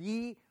was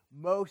the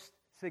most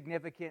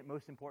significant,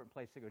 most important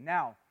place to go.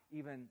 Now,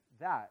 even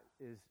that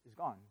is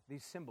gone.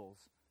 These symbols,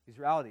 these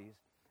realities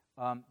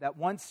that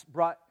once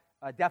brought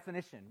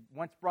definition,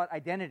 once brought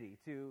identity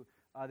to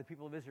the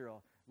people of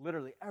Israel,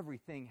 literally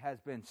everything has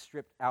been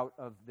stripped out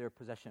of their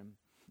possession.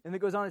 And it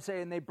goes on to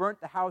say, and they burnt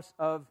the house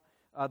of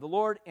the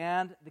Lord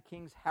and the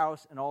king's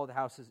house and all of the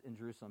houses in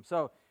Jerusalem.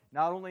 So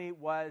not only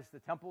was the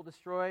temple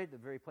destroyed, the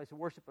very place of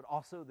worship, but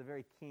also the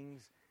very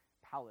king's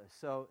palace.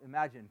 So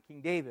imagine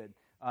King David,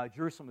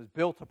 Jerusalem was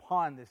built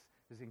upon this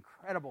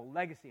incredible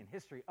legacy and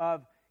history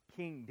of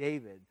King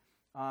David.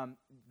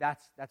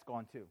 That's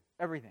gone too.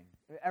 Everything,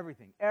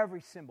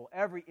 every symbol,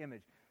 every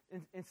image.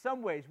 In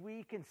some ways,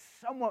 we can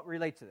somewhat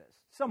relate to this.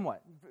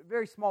 Somewhat,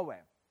 very small way.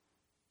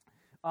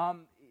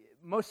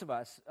 Most of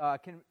us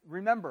can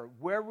remember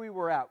where we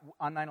were at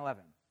on 9/11.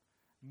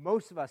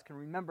 Most of us can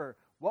remember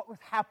what was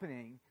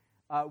happening,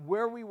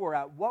 where we were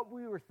at, what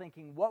we were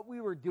thinking, what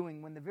we were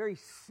doing when the very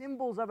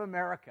symbols of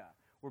America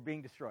were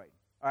being destroyed.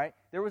 All right?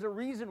 There was a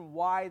reason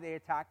why they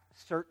attacked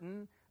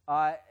certain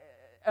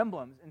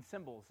emblems and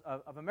symbols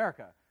of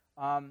America,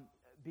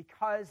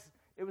 because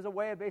it was a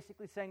way of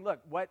basically saying, look,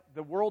 what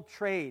the world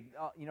trade,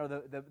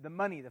 the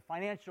money, the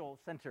financial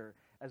center,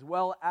 as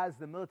well as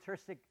the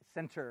militaristic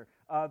center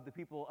of the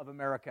people of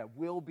America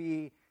will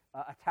be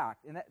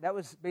attacked. And that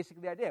was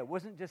basically the idea. It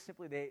wasn't just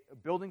simply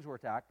buildings were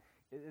attacked.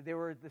 They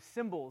were the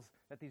symbols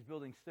that these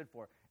buildings stood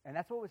for. And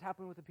that's what was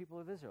happening with the people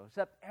of Israel,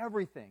 except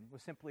everything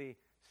was simply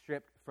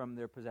stripped from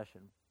their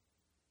possession.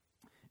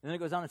 And then it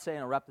goes on to say,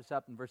 and I'll wrap this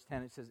up in verse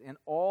 10, it says, and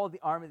all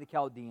the army of the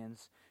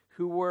Chaldeans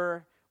who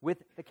were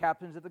with the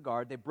captains of the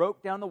guard, they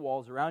broke down the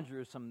walls around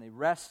Jerusalem,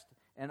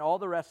 and all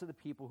the rest of the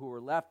people who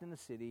were left in the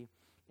city,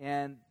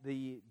 and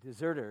the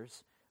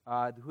deserters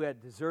who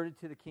had deserted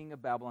to the king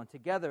of Babylon,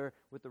 together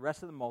with the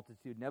rest of the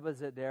multitude,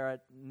 Nebuzaradan,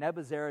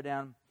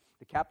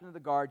 the captain of the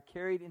guard,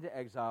 carried into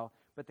exile,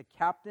 but the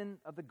captain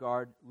of the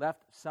guard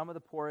left some of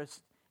the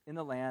poorest in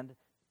the land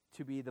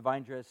to be the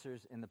vine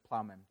dressers and the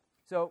plowmen.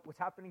 So what's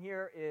happening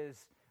here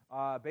is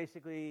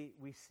basically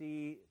we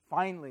see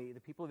finally the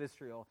people of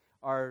Israel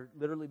are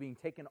literally being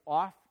taken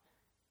off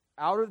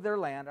out of their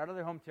land, out of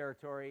their home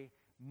territory,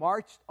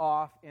 marched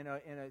off in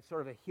a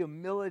sort of a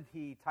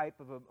humility type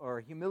of or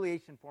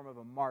humiliation form of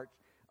a march,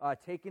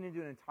 taken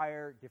into an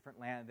entire different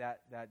land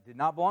that did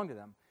not belong to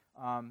them.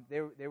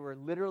 They were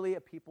literally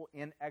a people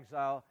in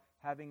exile,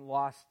 having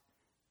lost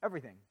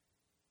everything.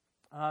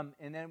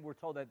 And then we're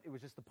told that it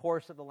was just the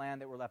poorest of the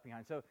land that were left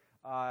behind. So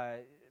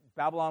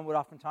Babylon would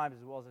oftentimes,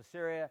 as well as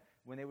Assyria,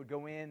 when they would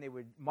go in, they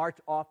would march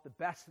off the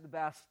best of the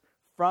best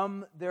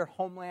from their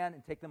homeland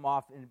and take them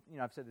off. And,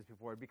 I've said this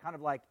before. It'd be kind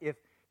of like if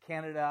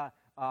Canada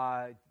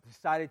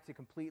decided to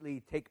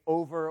completely take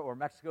over, or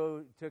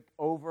Mexico took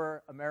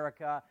over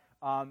America,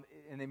 and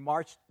they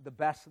marched the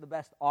best of the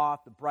best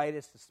off, the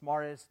brightest, the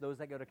smartest, those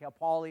that go to Cal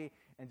Poly,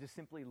 and just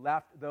simply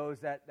left those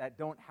that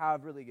don't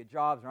have really good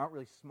jobs, or aren't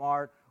really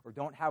smart, or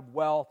don't have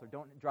wealth, or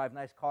don't drive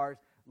nice cars,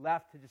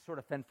 left to just sort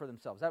of fend for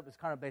themselves. That was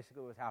kind of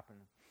basically what was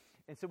happening.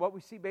 And so what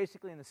we see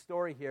basically in the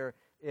story here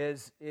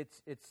is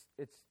it's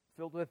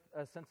filled with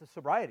a sense of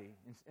sobriety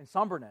and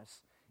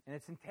somberness, and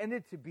it's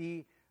intended to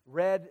be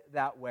read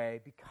that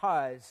way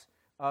because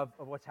of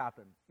what's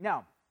happened.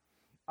 Now,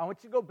 I want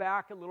you to go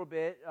back a little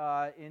bit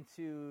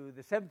into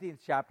the 17th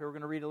chapter. We're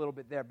going to read a little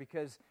bit there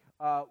because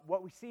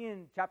what we see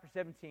in chapter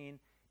 17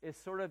 is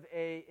sort of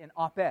an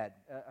op-ed,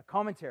 a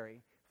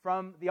commentary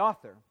from the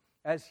author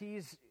as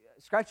he's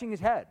scratching his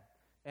head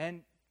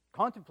and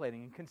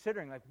contemplating and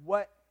considering, like,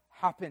 what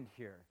happened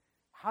here?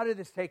 How did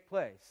this take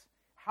place?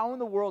 How in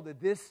the world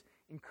did this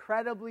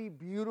incredibly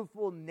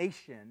beautiful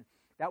nation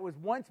that was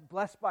once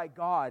blessed by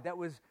God, that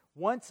was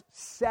once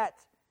set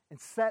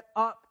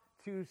up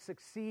to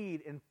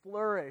succeed and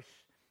flourish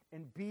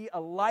and be a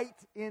light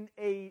in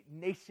a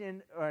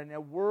nation or in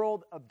a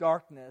world of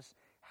darkness,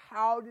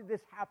 how did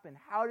this happen?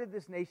 How did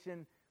this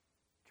nation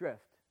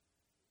drift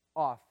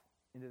off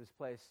into this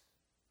place,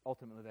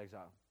 ultimately of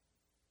exile?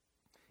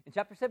 In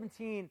chapter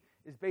 17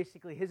 is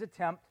basically his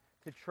attempt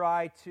to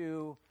try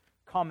to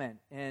comment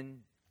and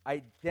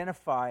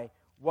identify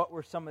what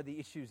were some of the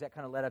issues that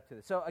kind of led up to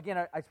this. So again,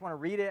 I just want to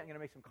read it. I'm going to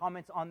make some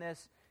comments on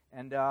this,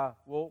 and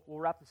we'll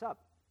wrap this up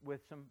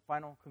with some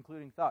final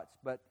concluding thoughts.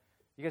 But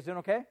you guys doing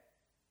okay? You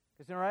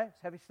guys doing all right?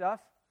 It's heavy stuff,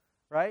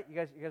 right? You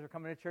guys are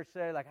coming to church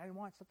today like, I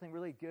want something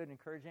really good and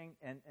encouraging,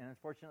 and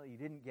unfortunately you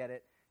didn't get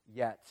it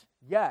yet.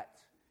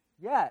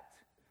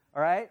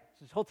 All right?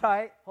 So just hold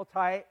tight.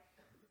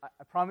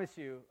 I promise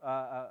you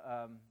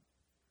a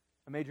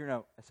major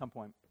note at some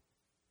point.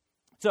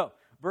 So,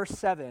 verse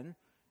 7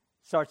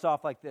 starts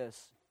off like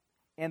this.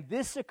 And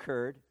this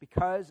occurred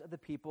because of the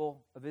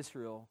people of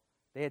Israel.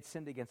 They had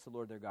sinned against the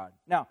Lord their God.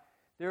 Now,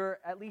 there are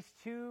at least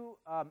two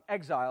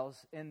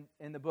exiles in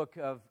the book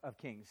of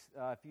Kings.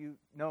 If you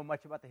know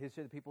much about the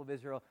history of the people of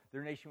Israel,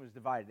 their nation was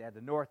divided. They had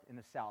the north and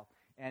the south.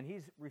 And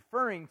he's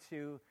referring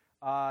to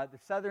the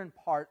southern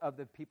part of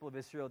the people of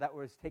Israel that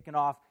was taken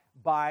off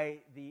by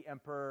the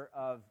emperor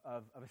of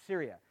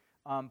Assyria.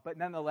 But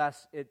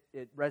nonetheless,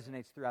 it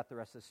resonates throughout the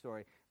rest of the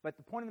story. But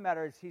the point of the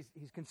matter is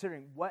he's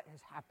considering what has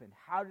happened.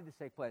 How did this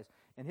take place?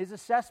 And his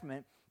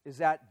assessment is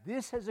that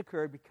this has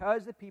occurred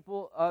because the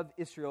people of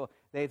Israel,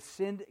 they've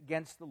sinned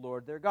against the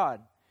Lord their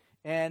God,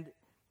 and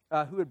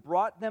who had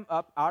brought them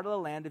up out of the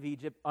land of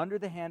Egypt under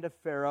the hand of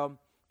Pharaoh,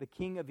 the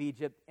king of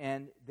Egypt,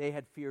 and they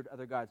had feared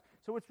other gods.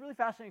 So what's really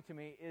fascinating to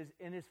me is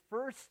in his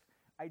first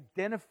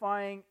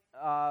identifying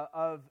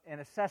of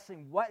and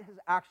assessing what has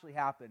actually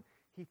happened,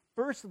 he,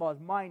 first of all, his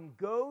mind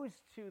goes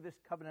to this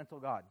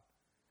covenantal God.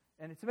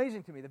 And it's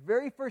amazing to me. The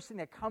very first thing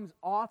that comes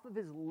off of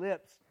his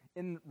lips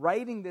in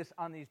writing this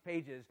on these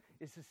pages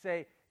is to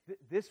say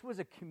this was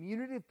a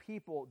community of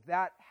people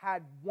that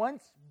had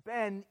once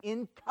been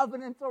in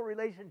covenantal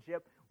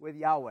relationship with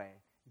Yahweh.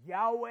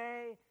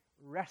 Yahweh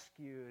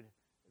rescued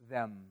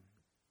them.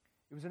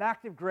 It was an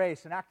act of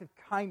grace, an act of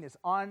kindness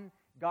on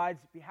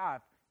God's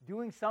behalf,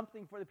 doing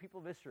something for the people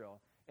of Israel.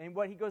 And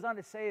what he goes on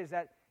to say is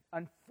that,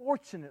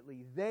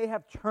 unfortunately, they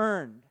have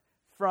turned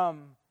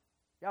from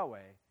Yahweh.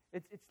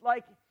 It's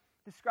like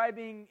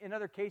describing in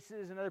other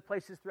cases, in other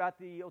places throughout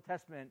the Old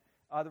Testament,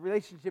 the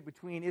relationship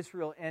between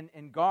Israel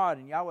and God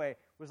and Yahweh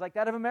was like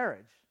that of a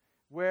marriage,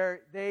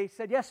 where they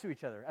said yes to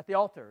each other at the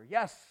altar.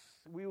 Yes,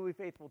 we will be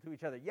faithful to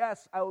each other.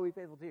 Yes, I will be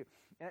faithful to you.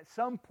 And at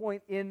some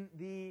point in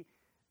the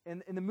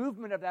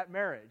movement of that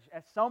marriage,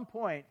 at some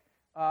point,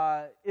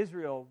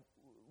 Israel,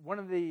 one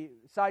of the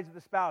sides of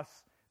the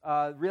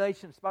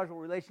spousal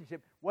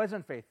relationship, was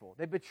unfaithful.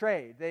 They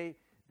betrayed. They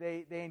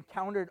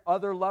encountered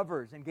other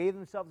lovers and gave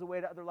themselves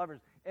away to other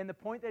lovers. And the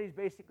point that he's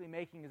basically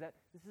making is that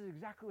this is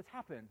exactly what's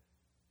happened.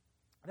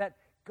 That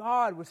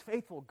God was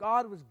faithful.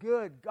 God was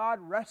good. God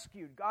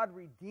rescued. God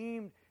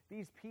redeemed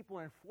these people.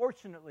 And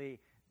fortunately,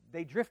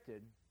 they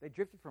drifted. They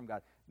drifted from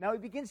God. Now he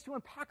begins to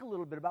unpack a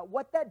little bit about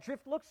what that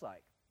drift looks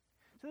like.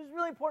 So this is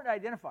really important to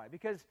identify,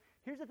 because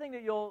here's the thing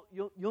that you'll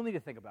need to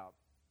think about.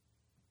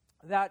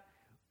 That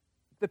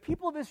the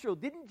people of Israel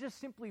didn't just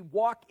simply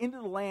walk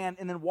into the land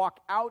and then walk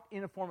out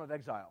in a form of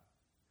exile.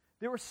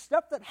 There was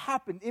stuff that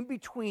happened in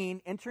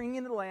between entering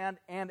into the land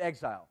and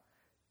exile.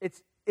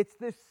 It's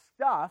this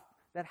stuff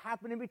that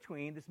happened in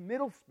between, this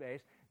middle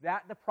space,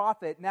 that the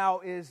prophet now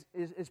is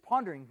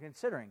pondering,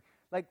 considering.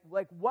 Like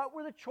what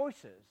were the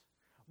choices?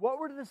 What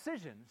were the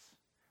decisions?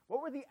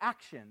 What were the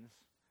actions?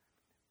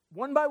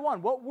 One by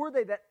one, what were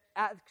they that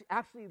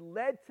actually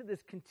led to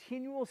this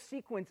continual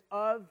sequence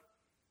of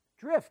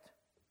drift?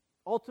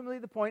 Ultimately,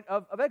 the point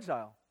of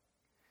exile.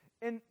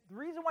 And the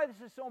reason why this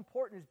is so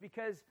important is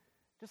because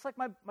Just like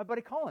my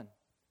buddy Colin.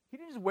 He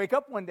didn't just wake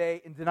up one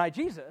day and deny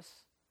Jesus.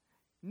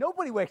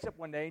 Nobody wakes up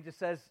one day and just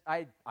says,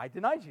 I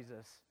deny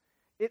Jesus.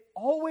 It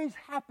always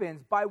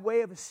happens by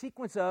way of a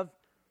sequence of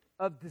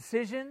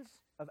decisions,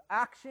 of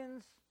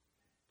actions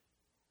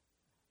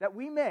that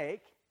we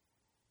make,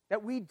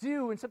 that we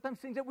do, and sometimes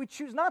things that we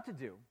choose not to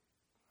do.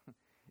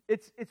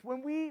 It's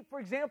when we, for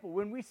example,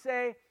 when we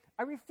say,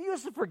 I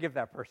refuse to forgive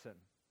that person,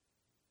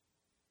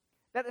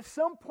 that at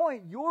some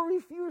point your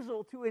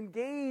refusal to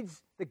engage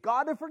the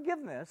God of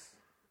forgiveness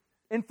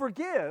and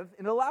forgive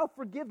and allow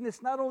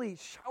forgiveness not only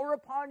shower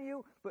upon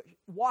you, but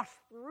wash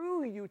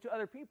through you to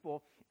other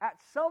people, at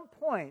some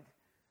point,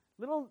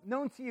 little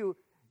known to you,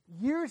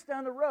 years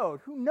down the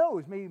road, who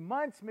knows, maybe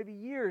months, maybe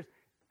years,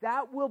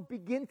 that will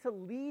begin to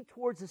lead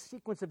towards a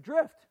sequence of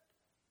drift.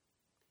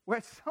 Where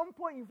at some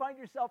point you find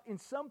yourself in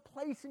some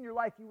place in your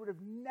life you would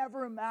have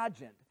never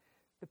imagined.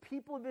 The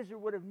people of Israel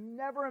would have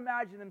never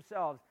imagined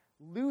themselves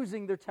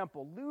losing their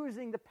temple,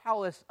 losing the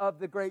palace of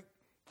the great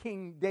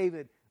King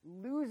David,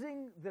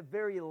 losing the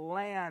very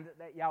land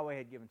that Yahweh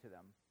had given to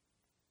them,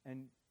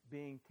 and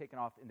being taken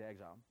off into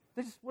exile.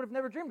 They just would have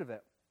never dreamed of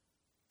it.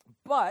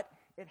 But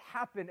it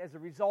happened as a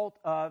result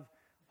of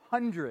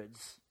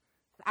hundreds,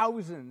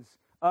 thousands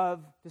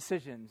of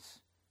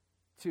decisions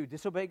to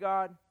disobey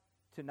God,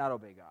 to not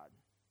obey God.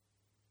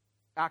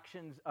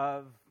 Actions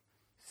of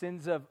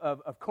sins of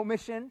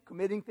commission,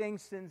 committing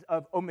things, sins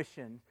of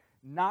omission,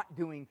 not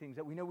doing things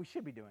that we know we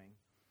should be doing.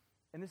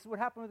 And this is what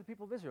happened with the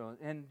people of Israel.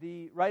 And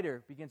the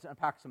writer begins to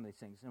unpack some of these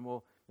things, and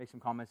we'll make some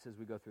comments as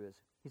we go through this.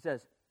 He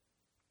says,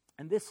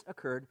 and this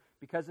occurred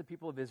because the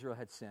people of Israel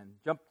had sinned.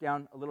 Jump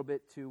down a little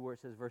bit to where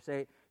it says, verse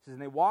 8, it says,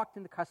 and they walked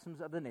in the customs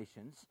of the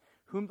nations,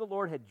 whom the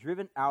Lord had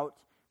driven out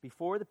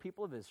before the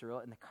people of Israel,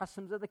 and the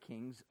customs of the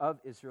kings of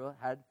Israel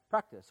had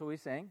practiced. So what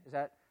he's saying is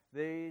that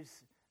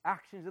these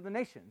actions of the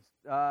nations,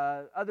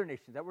 other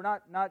nations that were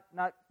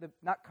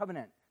not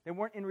covenant, they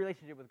weren't in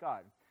relationship with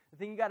God. The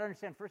thing you got to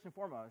understand first and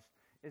foremost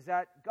is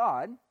that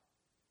God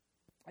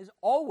has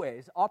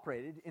always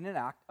operated in an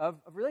act of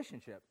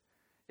relationship.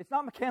 It's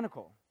not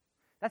mechanical.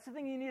 That's the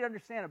thing you need to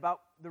understand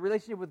about the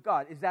relationship with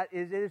God, is that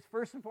it is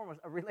first and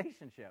foremost a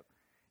relationship.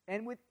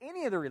 And with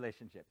any other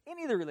relationship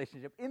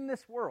in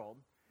this world,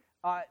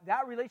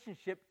 that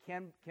relationship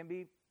can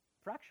be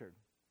fractured,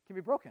 can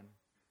be broken.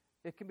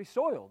 It can be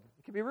soiled.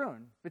 It can be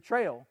ruined.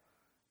 Betrayal,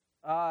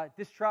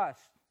 distrust,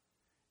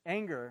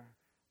 anger,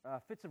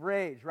 fits of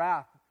rage,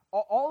 wrath.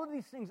 All of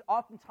these things,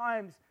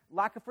 oftentimes,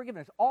 lack of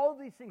forgiveness. All of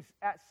these things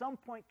at some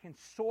point can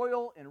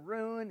soil and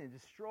ruin and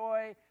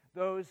destroy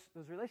those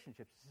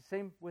relationships. It's the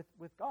same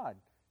with God.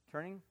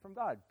 Turning from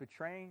God,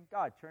 betraying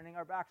God, turning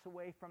our backs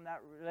away from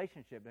that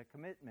relationship, that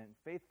commitment,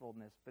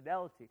 faithfulness,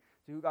 fidelity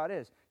to who God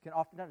is, can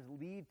oftentimes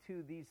lead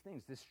to these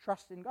things, this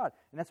trust in God.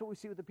 And that's what we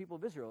see with the people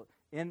of Israel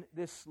in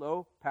this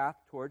slow path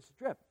towards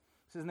drift.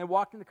 It says, and they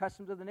walked in the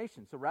customs of the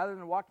nations. So rather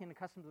than walking in the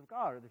customs of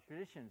God or the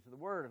traditions or the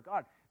word of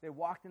God, they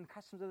walked in the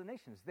customs of the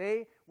nations.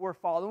 They were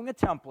following a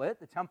template.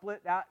 The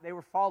template that they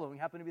were following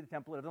happened to be the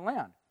template of the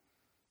land.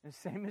 And the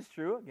same is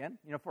true, again,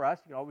 for us.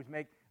 You can always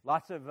make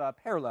lots of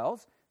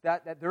parallels.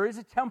 That there is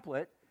a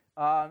template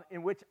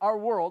in which our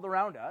world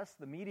around us,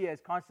 the media is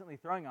constantly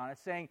throwing on us,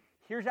 saying,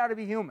 here's how to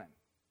be human.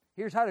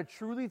 Here's how to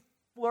truly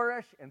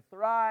flourish and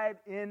thrive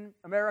in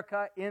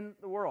America, in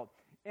the world.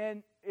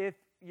 And if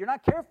you're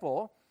not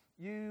careful,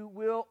 you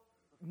will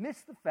miss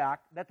the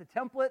fact that the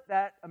template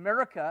that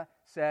America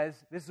says,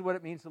 this is what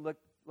it means to look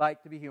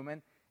like to be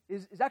human,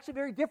 is actually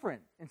very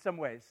different in some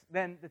ways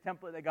than the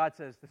template that God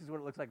says, this is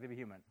what it looks like to be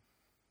human.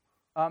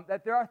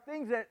 That there are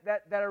things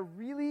that are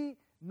really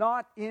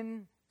not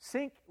in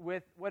sync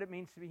with what it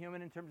means to be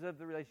human in terms of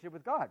the relationship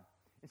with God.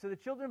 And so the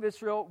children of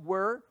Israel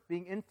were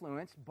being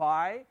influenced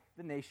by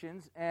the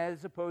nations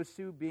as opposed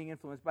to being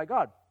influenced by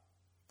God.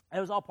 And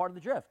it was all part of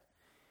the drift.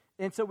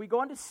 And so we go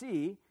on to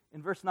see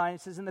in verse 9, it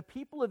says, and the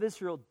people of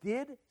Israel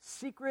did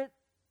secretly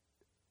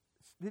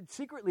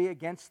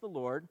against the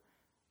Lord,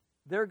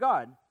 their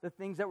God, the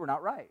things that were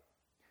not right.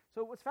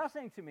 So what's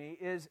fascinating to me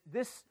is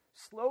this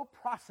slow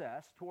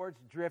process towards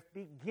drift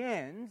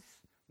begins,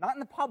 not in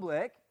the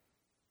public,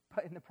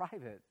 but in the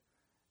private,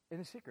 in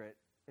the secret.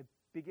 It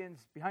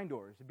begins behind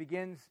doors. It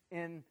begins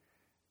in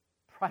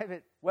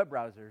private web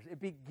browsers.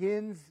 It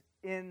begins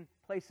in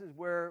places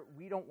where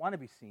we don't want to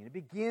be seen. It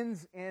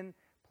begins in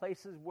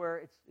places where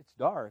it's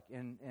dark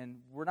and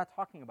we're not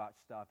talking about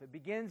stuff. It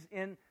begins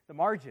in the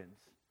margins.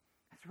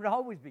 That's where it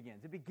always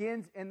begins. It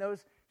begins in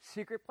those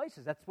secret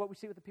places. That's what we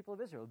see with the people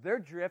of Israel. Their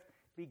drift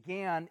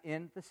began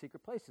in the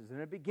secret places,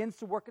 and it begins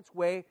to work its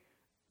way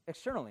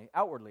externally,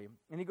 outwardly.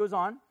 And he goes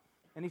on,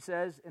 and he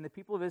says, and the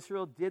people of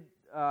Israel did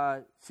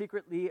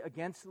secretly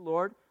against the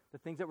Lord the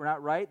things that were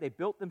not right. They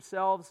built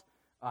themselves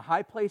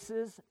high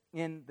places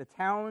in the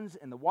towns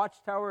and the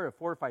watchtower, a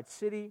fortified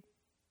city.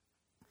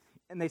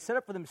 And they set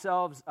up for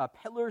themselves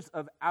pillars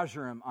of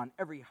Asherim on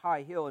every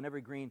high hill and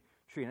every green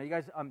tree. Now, you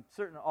guys, I'm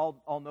certain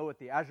all know what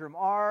the Asherim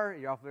are.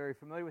 You're all very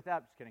familiar with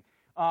that. Just kidding.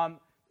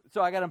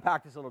 So I got to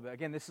unpack this a little bit.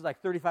 Again, this is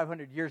like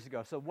 3,500 years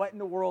ago. So what in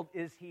the world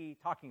is he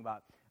talking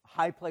about?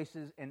 high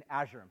places, and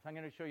Asherim. So I'm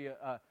going to show you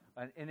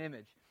an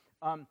image.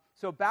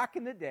 So back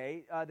in the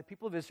day, the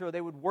people of Israel,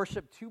 they would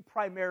worship two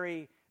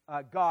primary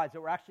gods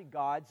that were actually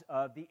gods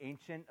of the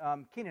ancient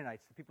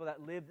Canaanites, the people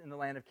that lived in the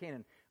land of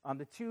Canaan.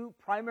 The two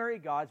primary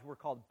gods were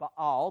called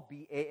Baal,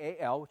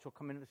 B-A-A-L, which will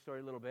come into the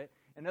story a little bit.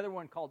 Another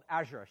one called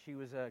Asherah. She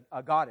was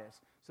a goddess.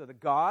 So the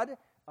god,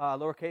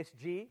 lowercase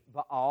g,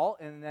 Baal,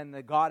 and then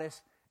the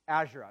goddess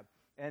Asherah.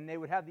 And they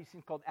would have these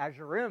things called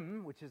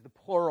Asherim, which is the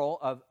plural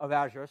of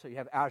Asherah. So you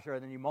have Asherah,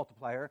 and then you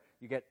multiply her,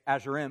 you get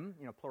Asherim,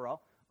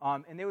 plural.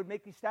 And they would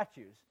make these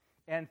statues.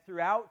 And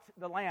throughout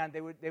the land,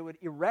 they would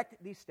erect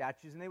these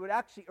statues, and they would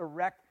actually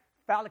erect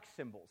phallic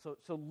symbols.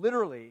 So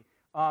literally,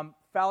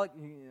 phallic.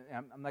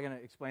 I'm not going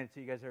to explain it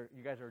to you guys.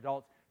 You guys are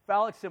adults.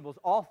 Phallic symbols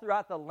all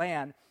throughout the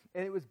land,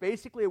 and it was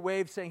basically a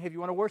way of saying, hey, if you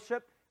want to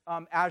worship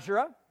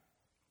Asherah,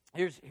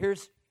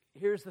 here's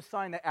the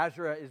sign that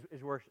Asherah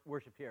is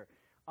worshipped here.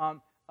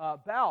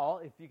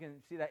 Baal, if you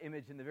can see that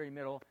image in the very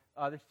middle,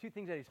 there's two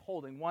things that he's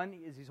holding. One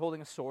is he's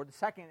holding a sword. The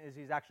second is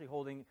he's actually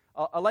holding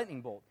a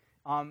lightning bolt.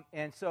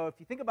 And so if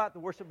you think about the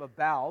worship of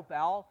Baal,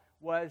 Baal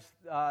was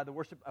the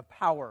worship of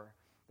power,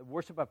 the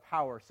worship of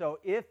power. So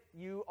if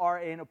you are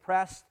an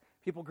oppressed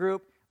people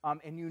group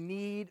and you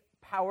need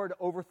power to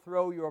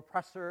overthrow your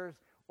oppressors,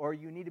 or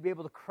you need to be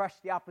able to crush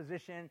the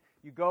opposition,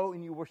 you go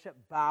and you worship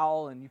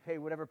Baal, and you pay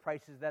whatever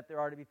prices that there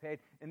are to be paid.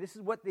 And this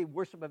is what the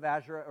worship of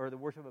Asherah or the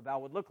worship of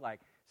Baal would look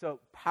like. So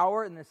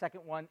power, and the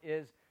second one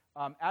is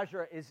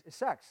Asherah is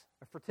sex,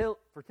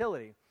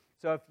 fertility.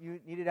 So if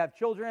you needed to have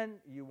children,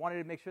 you wanted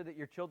to make sure that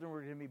your children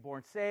were going to be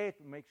born safe,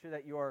 and make sure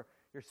that your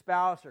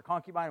spouse or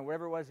concubine or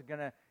whatever it was going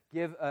to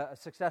give a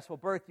successful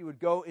birth, you would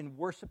go and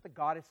worship the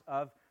goddess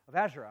of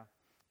Asherah.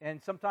 And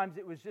sometimes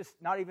it was just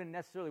not even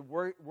necessarily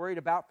worried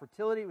about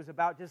fertility. It was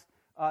about just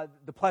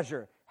the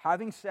pleasure,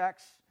 having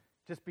sex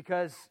just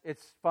because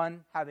it's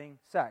fun having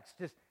sex.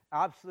 Just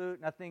absolute,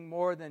 nothing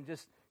more than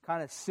just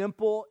kind of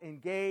simple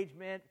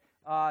engagement,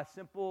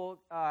 simple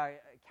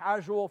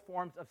casual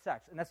forms of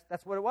sex. And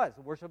that's what it was,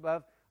 the worship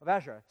of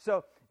Asherah.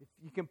 So if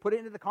you can put it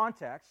into the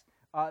context,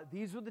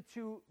 these were the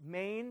two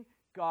main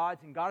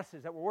gods and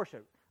goddesses that were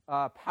worshipped,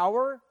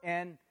 power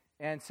and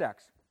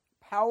sex.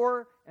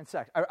 Power and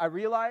sex. I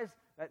realize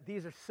that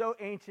these are so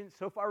ancient,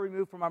 so far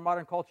removed from our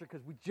modern culture,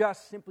 because we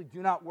just simply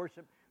do not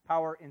worship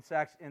power and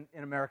sex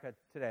in America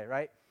today,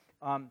 right?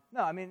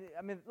 No, I mean,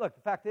 look,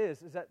 the fact is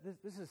that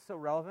this is so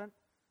relevant.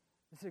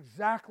 This is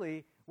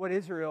exactly what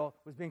Israel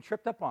was being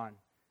tripped up on.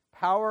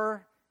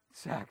 Power,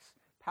 sex.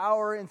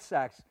 Power and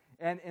sex.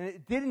 And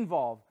it did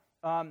involve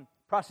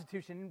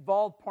prostitution, it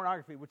involved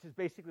pornography, which is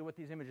basically what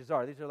these images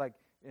are. These are like,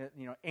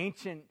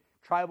 ancient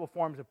tribal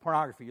forms of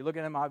pornography. You look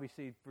at them,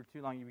 obviously, for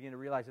too long, you begin to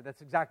realize that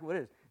that's exactly what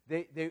it is.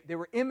 They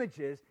were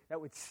images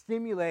that would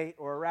stimulate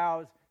or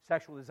arouse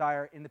sexual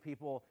desire in the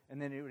people,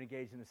 and then it would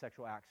engage in the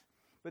sexual acts.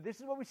 But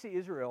this is what we see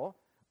Israel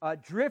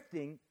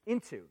drifting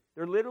into.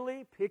 They're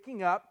literally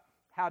picking up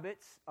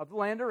habits of the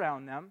land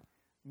around them,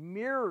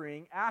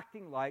 mirroring,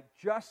 acting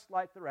just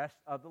like the rest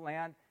of the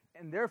land,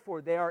 and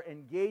therefore they are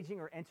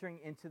engaging or entering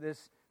into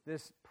this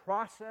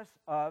process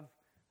of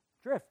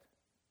drift.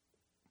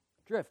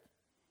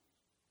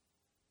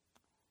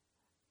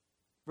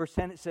 Verse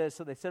 10, it says,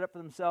 so they set up for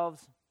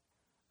themselves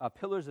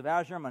pillars of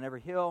Asherim on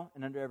every hill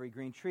and under every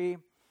green tree,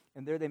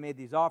 and there they made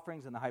these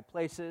offerings in the high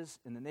places,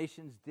 and the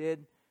nations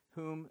did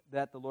whom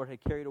that the Lord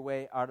had carried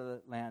away out of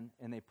the land,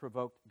 and they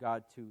provoked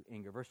God to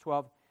anger. Verse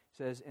 12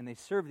 says, and they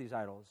served these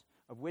idols,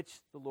 of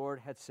which the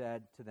Lord had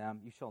said to them,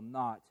 you shall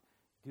not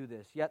do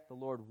this. Yet the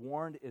Lord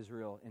warned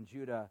Israel and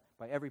Judah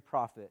by every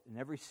prophet and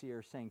every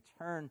seer, saying,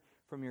 turn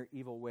from your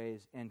evil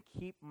ways and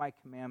keep my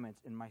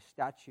commandments and my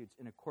statutes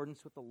in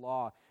accordance with the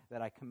law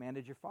that I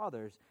commanded your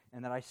fathers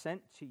and that I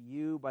sent to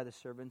you by the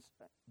servants,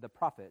 the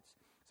prophets.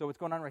 So what's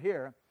going on right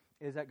here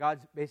is that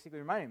God's basically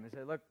reminding them, he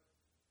said, look,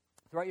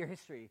 throughout your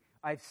history,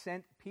 I've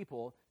sent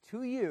people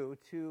to you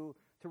to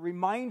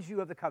remind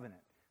you of the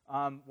covenant.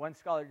 One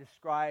scholar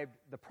described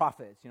the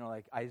prophets,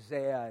 like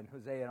Isaiah and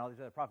Hosea and all these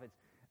other prophets,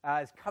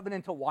 as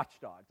covenantal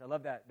watchdogs. I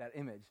love that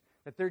image.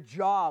 That their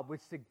job was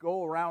to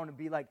go around and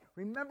be like,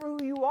 remember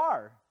who you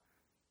are.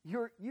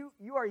 You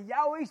are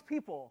Yahweh's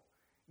people.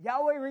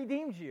 Yahweh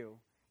redeemed you.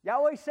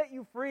 Yahweh set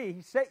you free.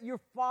 He set your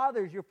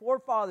fathers, your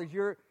forefathers,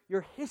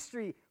 your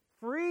history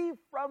free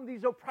from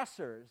these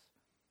oppressors.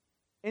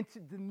 And to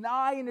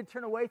deny and to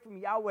turn away from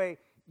Yahweh,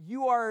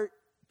 you are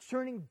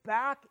turning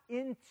back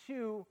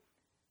into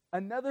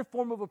another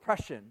form of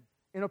oppression,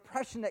 an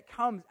oppression that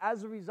comes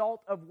as a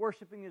result of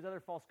worshiping these other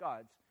false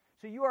gods.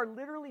 So you are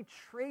literally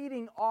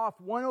trading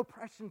off one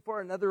oppression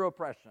for another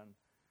oppression.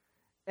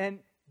 And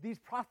these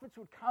prophets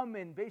would come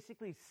and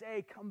basically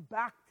say, come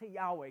back to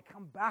Yahweh,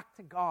 come back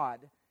to God.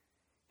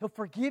 He'll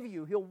forgive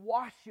you, He'll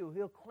wash you,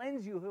 He'll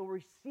cleanse you, He'll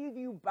receive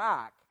you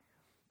back.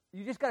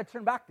 You just got to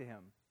turn back to Him.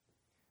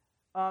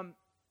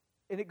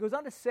 And it goes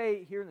on to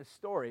say here in the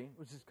story,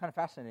 which is kind of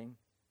fascinating,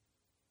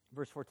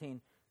 verse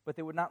 14, but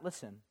they would not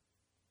listen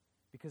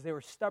because they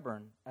were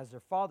stubborn as their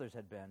fathers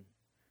had been,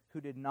 who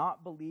did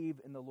not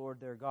believe in the Lord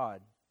their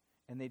God,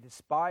 and they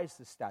despised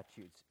the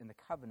statutes and the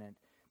covenant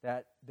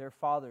that their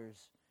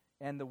fathers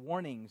and the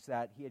warnings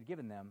that he had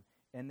given them,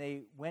 and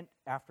they went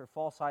after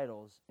false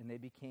idols, and they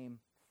became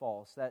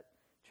false. That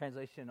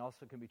translation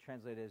also can be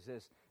translated as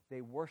this: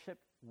 they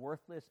worshiped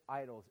worthless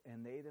idols,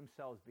 and they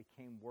themselves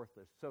became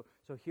worthless. So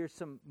here's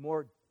some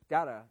more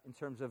data in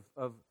terms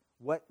of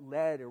what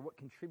led or what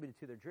contributed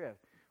to their drift,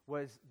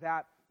 was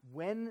that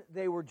when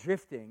they were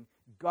drifting,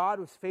 God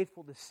was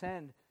faithful to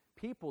send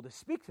people to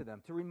speak to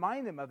them, to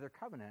remind them of their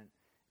covenant.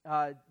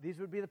 These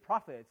would be the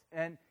prophets.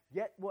 And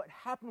yet what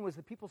happened was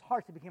the people's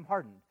hearts, they became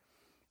hardened.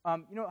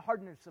 You know what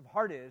hardness of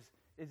heart is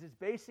it's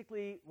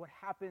basically what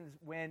happens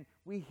when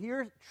we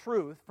hear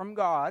truth from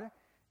God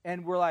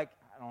and we're like,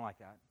 I don't like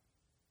that.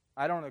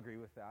 I don't agree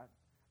with that.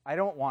 I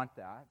don't want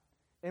that.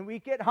 And we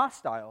get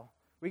hostile.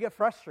 We get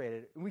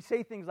frustrated. And we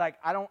say things like,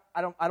 I don't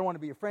want to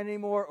be your friend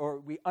anymore, or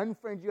we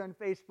unfriend you on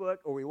Facebook,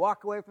 or we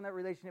walk away from that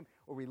relationship,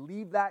 or we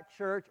leave that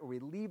church, or we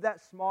leave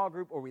that small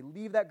group, or we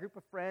leave that group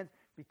of friends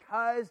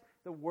because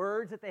the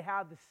words that they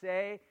have to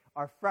say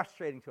are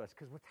frustrating to us.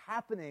 Because what's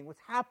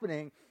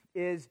happening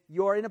is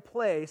you're in a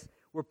place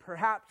where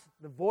perhaps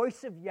the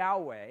voice of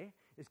Yahweh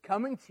is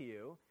coming to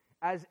you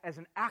as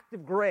an act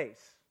of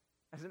grace,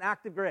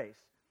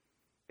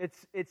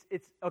 It's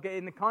okay,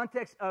 in the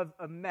context of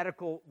a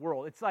medical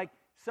world, it's like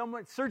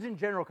Surgeon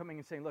General coming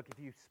and saying, look, if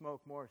you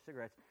smoke more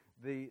cigarettes,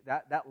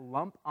 that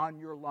lump on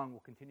your lung will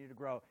continue to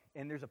grow.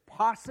 And there's a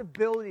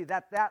possibility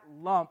that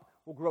lump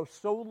will grow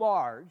so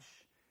large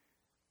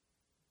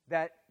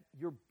that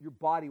your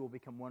body will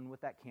become one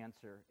with that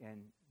cancer,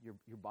 and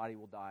your body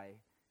will die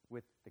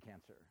with the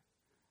cancer.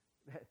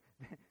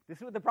 This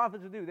is what the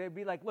prophets would do. They'd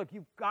be like, look,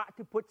 you've got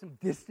to put some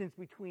distance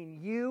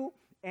between you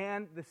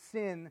and the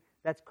sin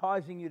that's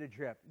causing you to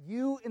drift.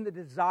 You and the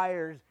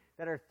desires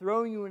that are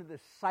throwing you into the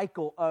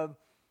cycle of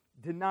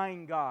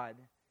denying God.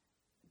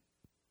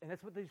 And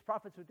that's what these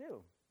prophets would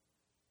do.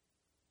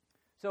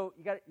 So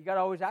you got to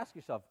always ask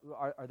yourself,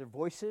 are there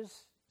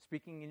voices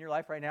speaking in your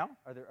life right now?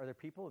 Are there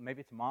people, maybe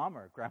it's mom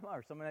or grandma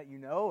or someone that you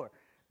know, or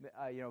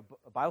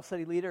a Bible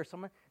study leader or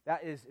someone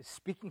that is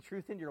speaking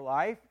truth into your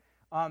life?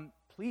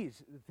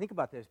 Please think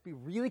about this. Be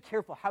really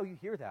careful how you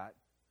hear that.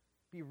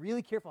 Be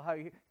really careful how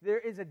you hear. There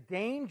is a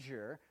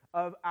danger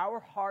of our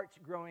hearts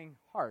growing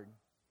hard.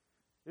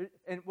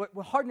 And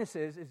what hardness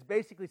is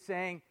basically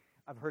saying,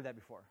 I've heard that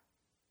before.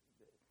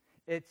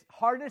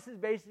 Hardness is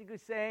basically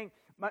saying,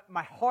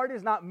 my heart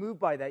is not moved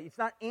by that. It's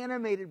not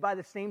animated by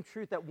the same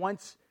truth that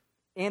once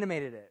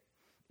animated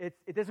it.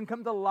 It doesn't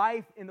come to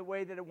life in the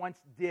way that it once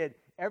did.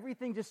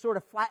 Everything just sort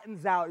of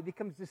flattens out. It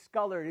becomes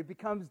discolored. It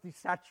becomes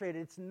desaturated.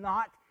 It's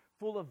not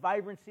full of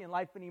vibrancy and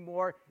life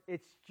anymore.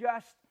 It's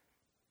just,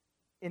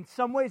 in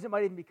some ways, it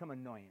might even become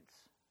annoyance.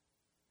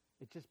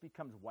 It just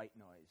becomes white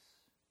noise.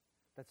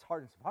 That's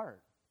hardness of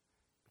heart.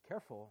 Be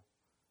careful.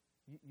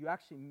 You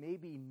actually may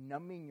be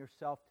numbing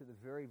yourself to the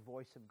very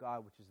voice of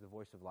God, which is the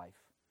voice of life.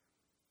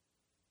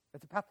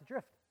 It's a path to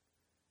drift.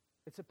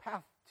 It's a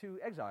path to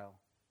exile.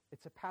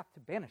 It's a path to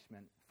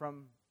banishment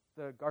from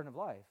the Garden of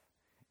Life.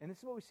 And this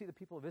is what we see the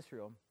people of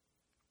Israel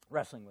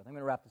wrestling with. I'm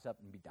going to wrap this up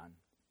and be done.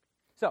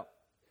 So,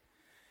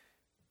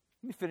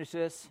 let me finish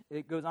this.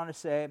 It goes on to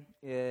say,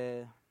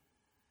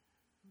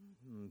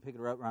 pick it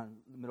up around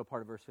the middle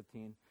part of verse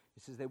 15.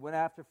 It says, they went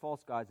after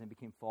false gods and they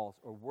became false,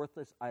 or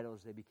worthless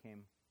idols, they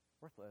became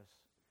worthless.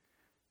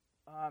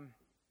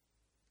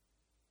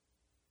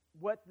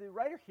 What the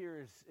writer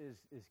here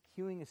is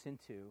cueing us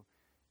into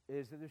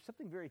is that there's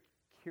something very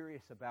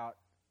curious about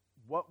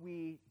what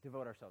we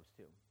devote ourselves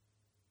to.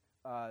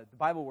 The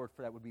Bible word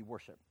for that would be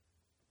worship.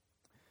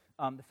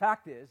 The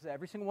fact is that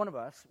every single one of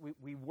us,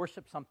 we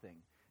worship something.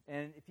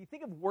 And if you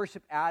think of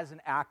worship as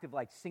an act of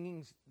like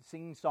singing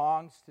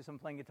songs to someone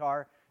playing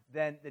guitar,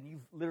 then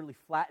you've literally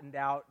flattened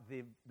out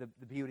the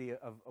beauty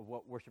of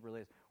what worship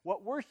really is.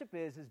 What worship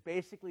is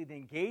basically the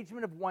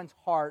engagement of one's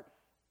heart,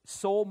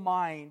 soul,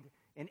 mind,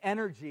 and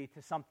energy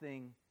to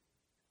something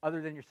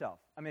other than yourself.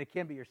 I mean, it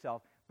can be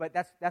yourself, but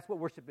that's what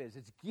worship is.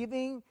 It's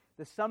giving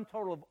the sum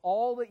total of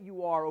all that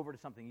you are over to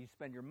something. You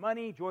spend your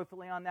money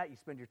joyfully on that. You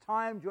spend your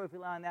time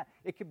joyfully on that.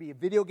 It could be a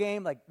video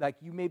game, like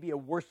you may be a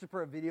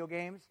worshiper of video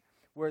games,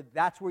 where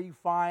that's where you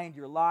find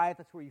your life.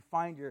 That's where you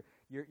find your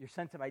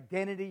sense of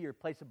identity, your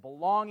place of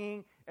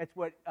belonging. It's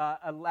what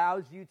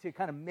allows you to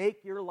kind of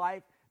make your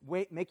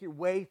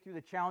way through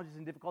the challenges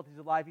and difficulties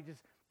of life. You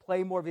just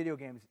play more video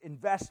games,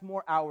 invest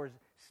more hours,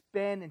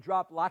 spend and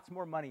drop lots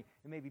more money.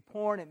 It may be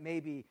porn, it may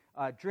be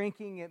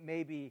drinking, it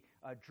may be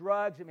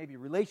drugs, it may be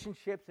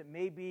relationships, it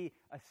may be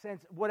a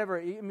sense,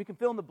 whatever. I mean, you can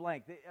fill in the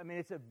blank. I mean,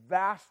 it's a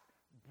vast,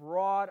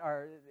 broad,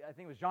 or I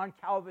think it was John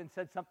Calvin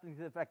said something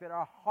to the effect that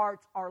our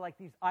hearts are like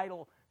these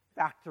idol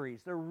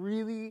factories. They're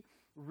really,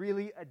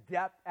 really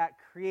adept at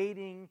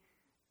creating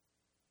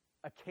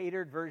a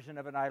catered version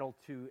of an idol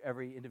to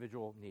every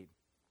individual need.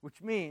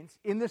 Which means,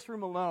 in this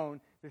room alone,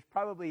 there's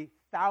probably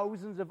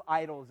thousands of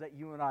idols that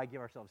you and I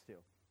give ourselves to.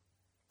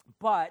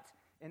 But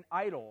an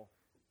idol,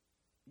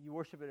 you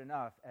worship it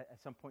enough,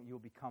 at some point you'll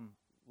become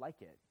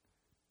like it.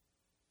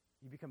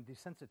 You become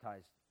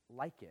desensitized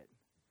like it.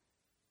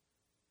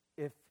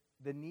 If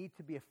the need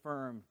to be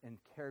affirmed and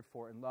cared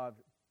for and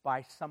loved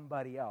by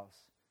somebody else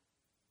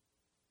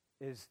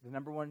is the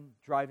number one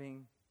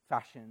driving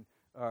fashion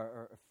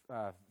or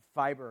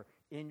fiber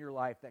in your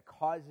life that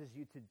causes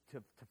you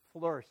to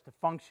flourish, to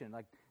function.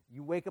 Like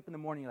you wake up in the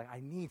morning, you're like,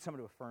 I need someone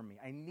to affirm me.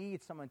 I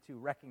need someone to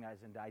recognize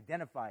and to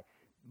identify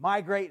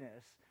my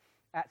greatness.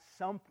 At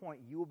some point,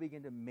 you will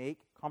begin to make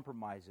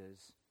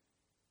compromises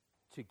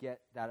to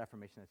get that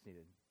affirmation that's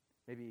needed.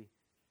 Maybe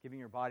giving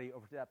your body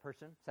over to that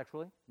person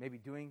sexually, maybe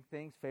doing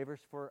things, favors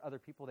for other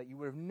people that you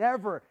would have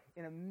never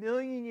in a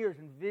million years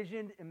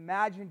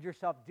imagined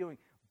yourself doing.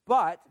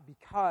 But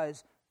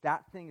because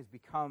that thing has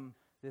become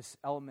this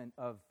element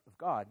of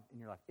God in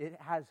your life, it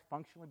has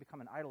functionally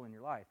become an idol in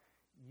your life,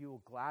 you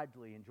will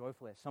gladly and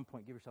joyfully at some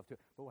point give yourself to it.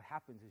 But what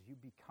happens is you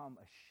become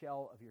a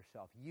shell of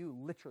yourself. You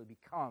literally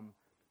become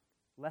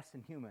less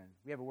than human.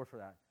 We have a word for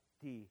that,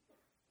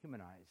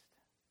 dehumanized.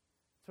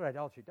 That's what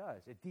idolatry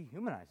does. It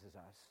dehumanizes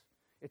us.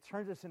 It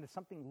turns us into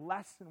something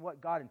less than what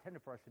God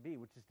intended for us to be,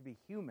 which is to be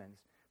humans,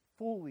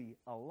 fully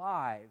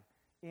alive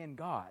in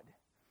God.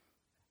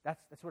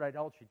 That's what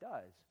idolatry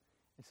does.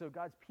 And so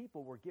God's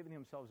people were giving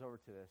themselves over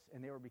to this,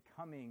 and they were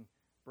becoming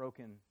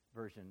broken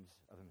versions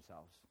of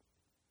themselves.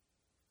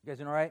 You guys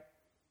doing all right?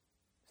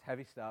 It's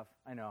heavy stuff.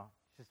 I know.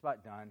 It's just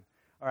about done.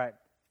 All right,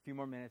 a few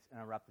more minutes, and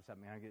I'll wrap this up.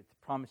 Man,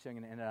 I promise you I'm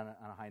going to end it on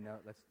a high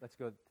note. Let's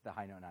go to the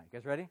high note now. You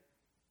guys ready?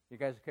 You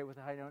guys okay with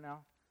the high note now?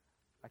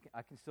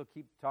 I can still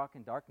keep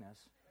talking darkness.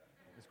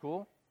 It's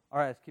cool? All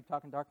right, let's keep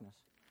talking darkness.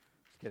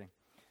 Just kidding.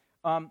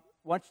 Why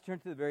don't you turn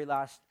to the very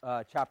last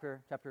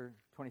chapter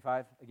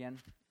 25 again,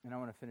 and I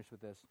want to finish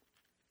with this.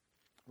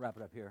 Wrap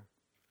it up here.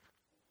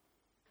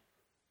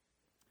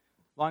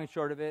 Long and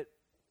short of it,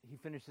 he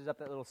finishes up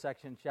that little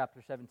section,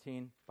 chapter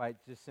 17, by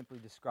just simply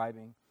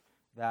describing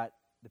that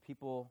the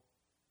people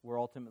were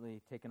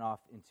ultimately taken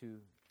off into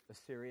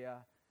Assyria.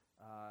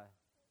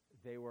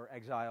 They were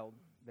exiled.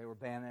 They were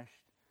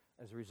banished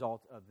as a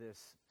result of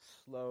this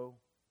slow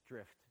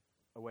drift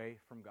away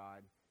from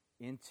God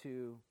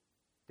into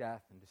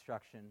death and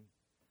destruction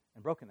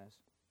and brokenness.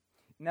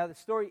 Now the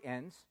story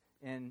ends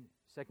in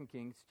 2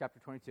 Kings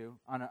chapter 22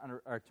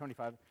 or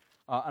 25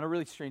 on a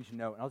really strange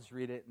note. And I'll just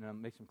read it and I'll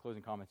make some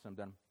closing comments and I'm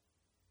done.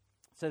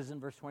 It says in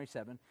verse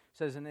 27, it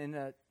says, in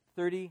the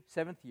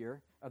 37th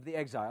year of the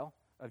exile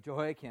of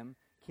Jehoiakim,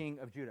 king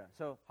of Judah.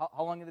 So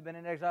how long have they been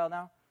in exile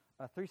now?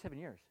 37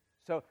 years.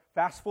 So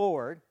fast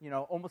forward,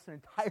 almost an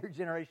entire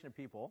generation of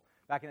people.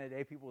 Back in the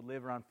day, people would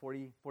live around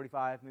 40,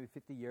 45, maybe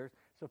 50 years.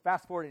 So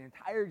fast forward an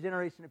entire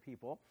generation of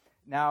people.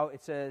 Now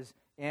it says,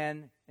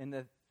 and in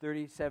the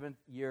 37th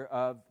year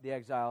of the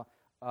exile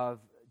of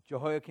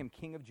Jehoiakim,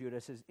 king of Judah,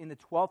 it says, in the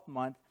 12th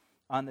month,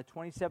 on the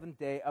 27th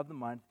day of the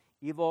month,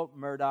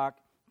 Evil-Merodach,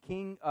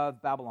 king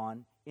of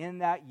Babylon, in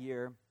that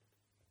year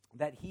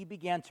that he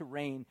began to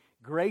reign,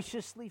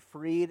 graciously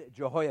freed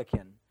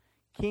Jehoiakim,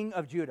 king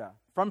of Judah,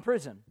 from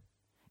prison.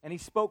 And he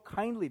spoke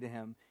kindly to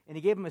him, and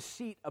he gave him a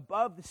seat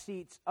above the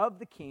seats of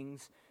the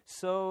kings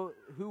who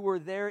were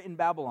there in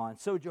Babylon.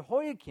 So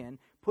Jehoiakim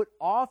put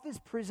off his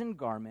prison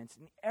garments,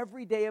 and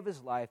every day of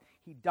his life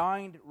he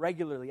dined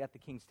regularly at the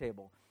king's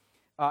table.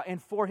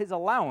 And for his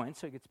allowance,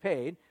 so he gets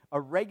paid, a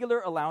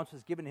regular allowance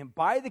was given him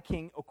by the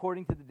king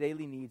according to the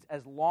daily needs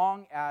as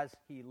long as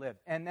he lived.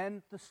 And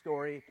then the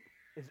story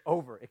is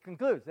over. It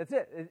concludes. That's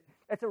it.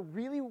 That's a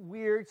really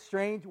weird,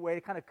 strange way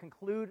to kind of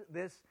conclude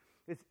this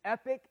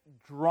epic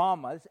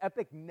drama, this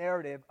epic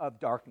narrative of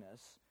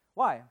darkness.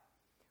 Why?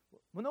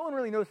 Well, no one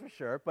really knows for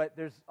sure, but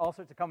there's all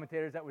sorts of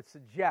commentators that would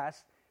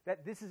suggest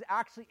that this is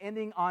actually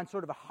ending on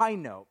sort of a high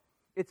note.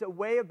 It's a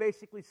way of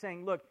basically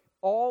saying, look,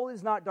 all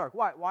is not dark.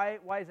 Why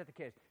is that the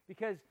case?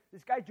 Because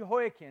this guy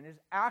Jehoiakim is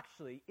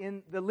actually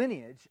in the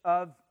lineage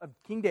of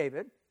King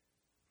David,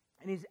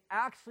 and he's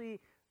actually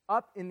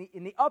up in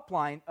the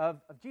upline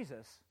of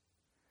Jesus.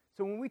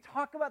 So when we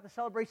talk about the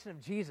celebration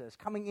of Jesus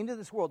coming into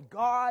this world,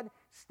 God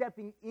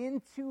stepping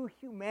into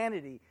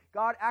humanity,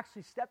 God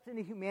actually steps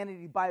into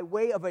humanity by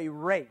way of a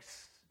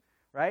race,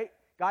 right?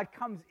 God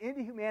comes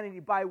into humanity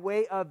by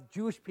way of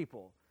Jewish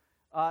people.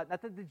 Not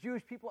that the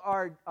Jewish people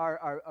are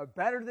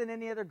better than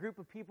any other group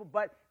of people,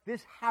 but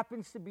this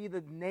happens to be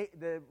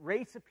the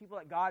race of people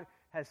that God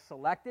has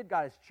selected,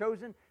 God has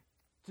chosen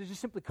to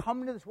just simply come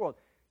into this world.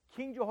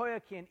 King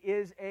Jehoiakim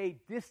is a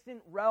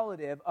distant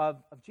relative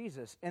of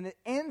Jesus. And it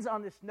ends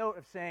on this note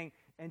of saying,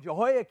 and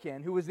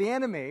Jehoiakim, who was the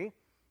enemy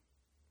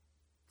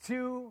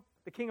to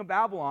the king of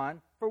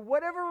Babylon, for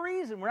whatever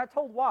reason, we're not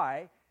told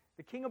why,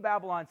 the king of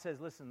Babylon says,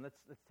 listen,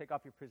 let's take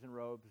off your prison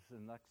robes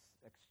and let's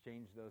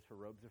exchange those for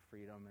robes of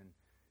freedom. And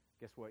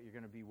guess what? You're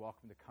going to be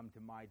welcome to come to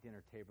my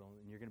dinner table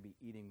and you're going to be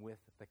eating with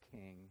the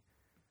king.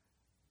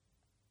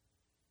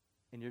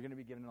 And you're going to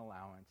be given an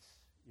allowance.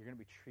 You're going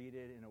to be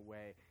treated in a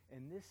way.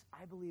 And this,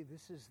 I believe,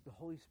 this is the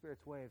Holy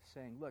Spirit's way of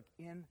saying, look,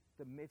 in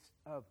the midst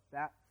of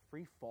that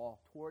free fall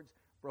towards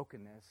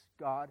brokenness,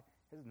 God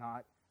has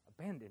not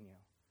abandoned you.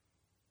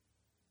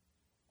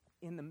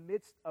 In the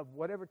midst of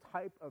whatever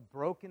type of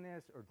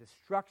brokenness or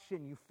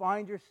destruction you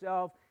find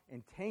yourself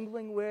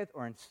entangling with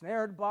or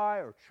ensnared by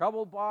or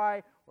troubled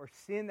by or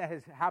sin that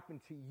has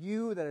happened to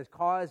you that has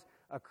caused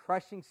a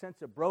crushing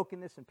sense of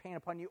brokenness and pain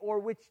upon you, or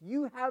which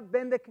you have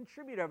been the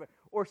contributor of it,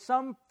 or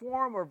some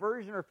form or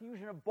version or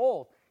fusion of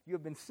both. You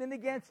have been sinned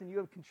against, and you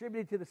have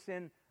contributed to the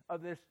sin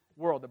of this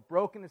world, the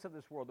brokenness of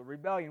this world, the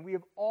rebellion. We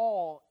have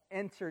all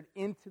entered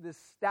into this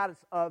status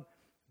of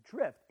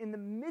drift. In the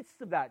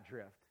midst of that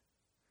drift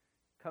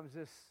comes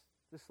this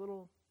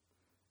little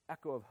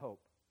echo of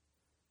hope.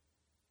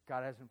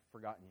 God hasn't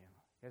forgotten you.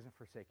 He hasn't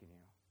forsaken you.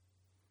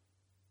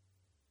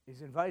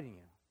 He's inviting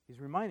you. He's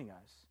reminding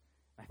us.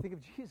 I think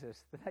of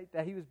Jesus, the night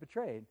that he was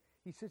betrayed.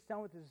 He sits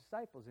down with his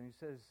disciples and he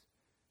says,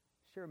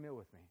 share a meal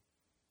with me.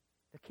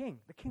 The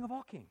king of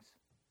all kings,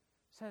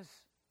 says,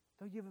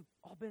 though you've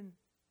all been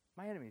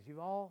my enemies, you've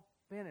all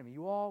abandoned me,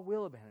 you all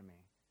will abandon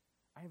me,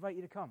 I invite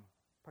you to come,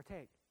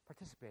 partake,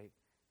 participate,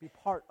 be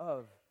part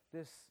of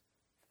this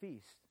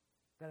feast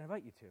that I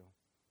invite you to.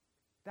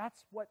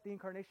 That's what the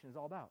incarnation is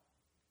all about.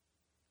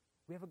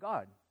 We have a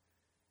God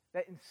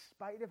that in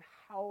spite of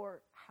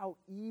how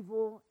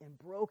evil and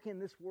broken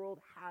this world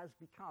has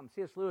become,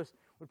 C.S. Lewis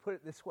would put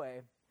it this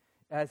way,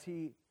 as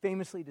he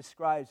famously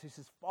describes, he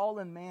says,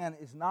 fallen man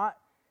is not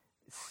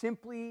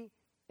simply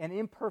an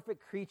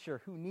imperfect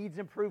creature who needs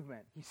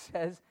improvement. He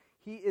says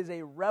he is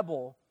a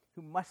rebel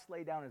who must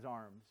lay down his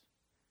arms.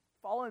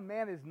 Fallen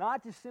man is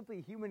not just simply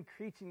a human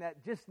creature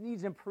that just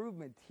needs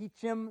improvement.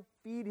 Teach him,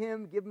 feed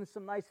him, give him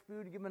some nice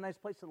food, give him a nice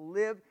place to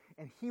live,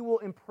 and he will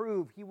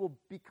improve. He will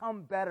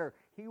become better.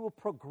 He will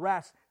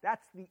progress.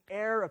 That's the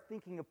air of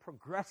thinking of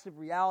progressive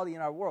reality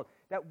in our world,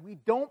 that we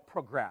don't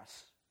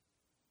progress.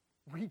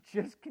 We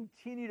just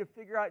continue to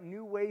figure out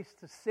new ways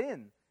to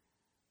sin.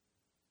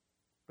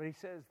 But he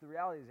says the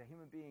reality is that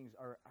human beings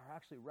are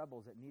actually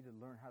rebels that need to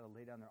learn how to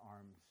lay down their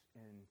arms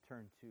and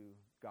turn to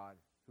God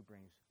who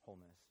brings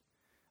wholeness.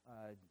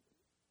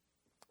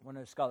 One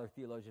of the scholar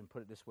theologians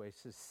put it this way. He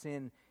says,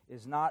 sin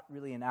is not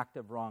really an act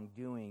of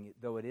wrongdoing,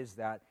 though it is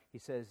that. He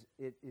says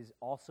it is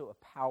also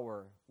a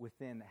power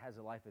within that has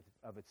a life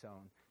of its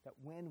own. That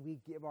when we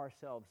give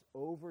ourselves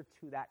over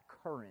to that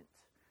current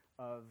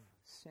of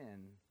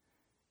sin,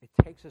 it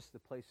takes us to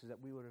places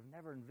that we would have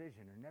never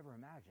envisioned or never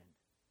imagined.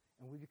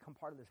 And we become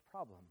part of this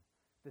problem.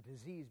 The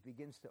disease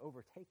begins to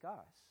overtake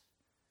us.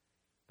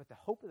 But the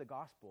hope of the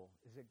gospel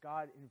is that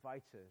God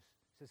invites us,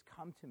 says,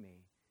 come to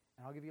me,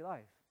 and I'll give you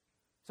life.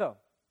 So,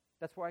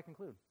 that's where I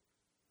conclude.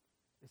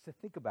 Is to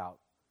think about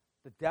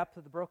the depth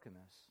of the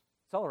brokenness.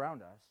 It's all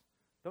around us.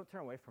 Don't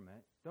turn away from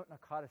it. Don't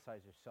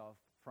narcotize yourself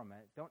from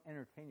it. Don't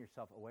entertain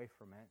yourself away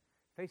from it.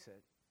 Face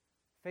it.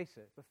 Face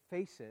it. But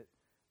face it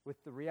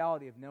with the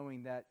reality of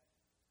knowing that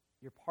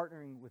you're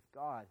partnering with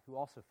God who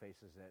also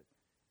faces it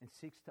and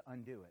seeks to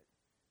undo it,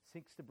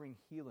 seeks to bring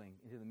healing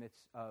into the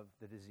midst of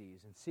the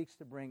disease, and seeks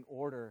to bring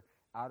order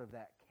out of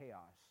that chaos.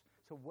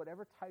 So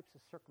whatever types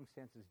of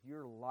circumstances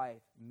your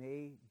life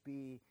may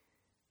be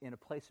in a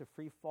place of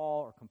free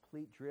fall or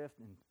complete drift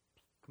and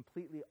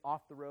completely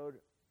off the road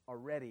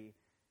already,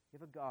 you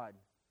have a God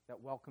that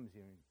welcomes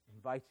you and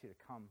invites you to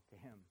come to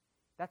him.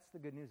 That's the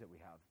good news that we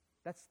have.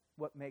 That's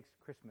what makes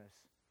Christmas,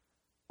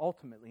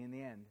 ultimately, in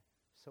the end,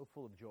 so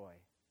full of joy.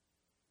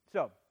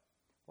 So,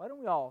 why don't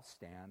we all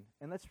stand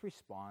and let's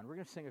respond. We're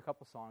going to sing a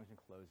couple songs in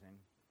closing.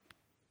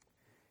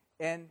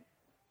 And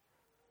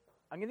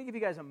I'm going to give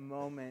you guys a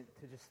moment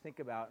to just think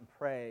about and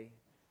pray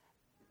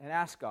and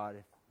ask God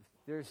if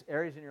there's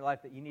areas in your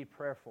life that you need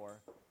prayer for.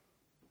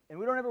 And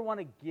we don't ever want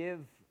to give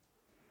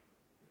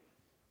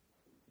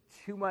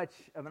too much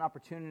of an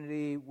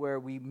opportunity where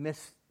we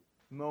miss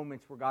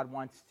moments where God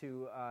wants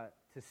to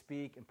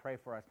speak and pray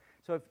for us.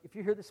 So if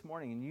you're here this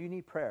morning and you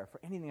need prayer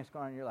for anything that's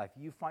going on in your life,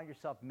 you find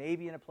yourself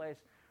maybe in a place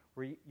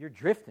where you're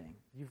drifting,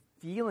 you're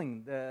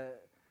feeling the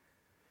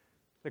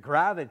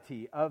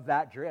gravity of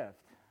that drift.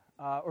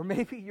 Or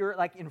maybe you're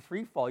like in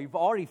free fall. You've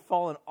already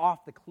fallen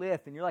off the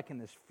cliff and you're like in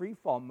this free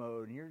fall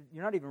mode and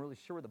you're not even really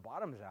sure where the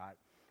bottom's at.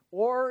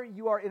 Or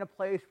you are in a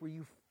place where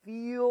you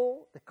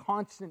feel the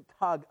constant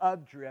tug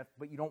of drift,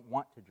 but you don't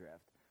want to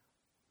drift.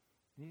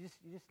 You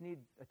just need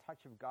a touch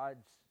of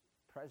God's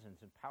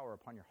presence and power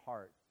upon your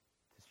heart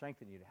to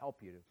strengthen you, to help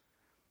you,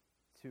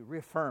 to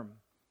reaffirm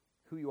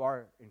who you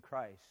are in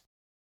Christ.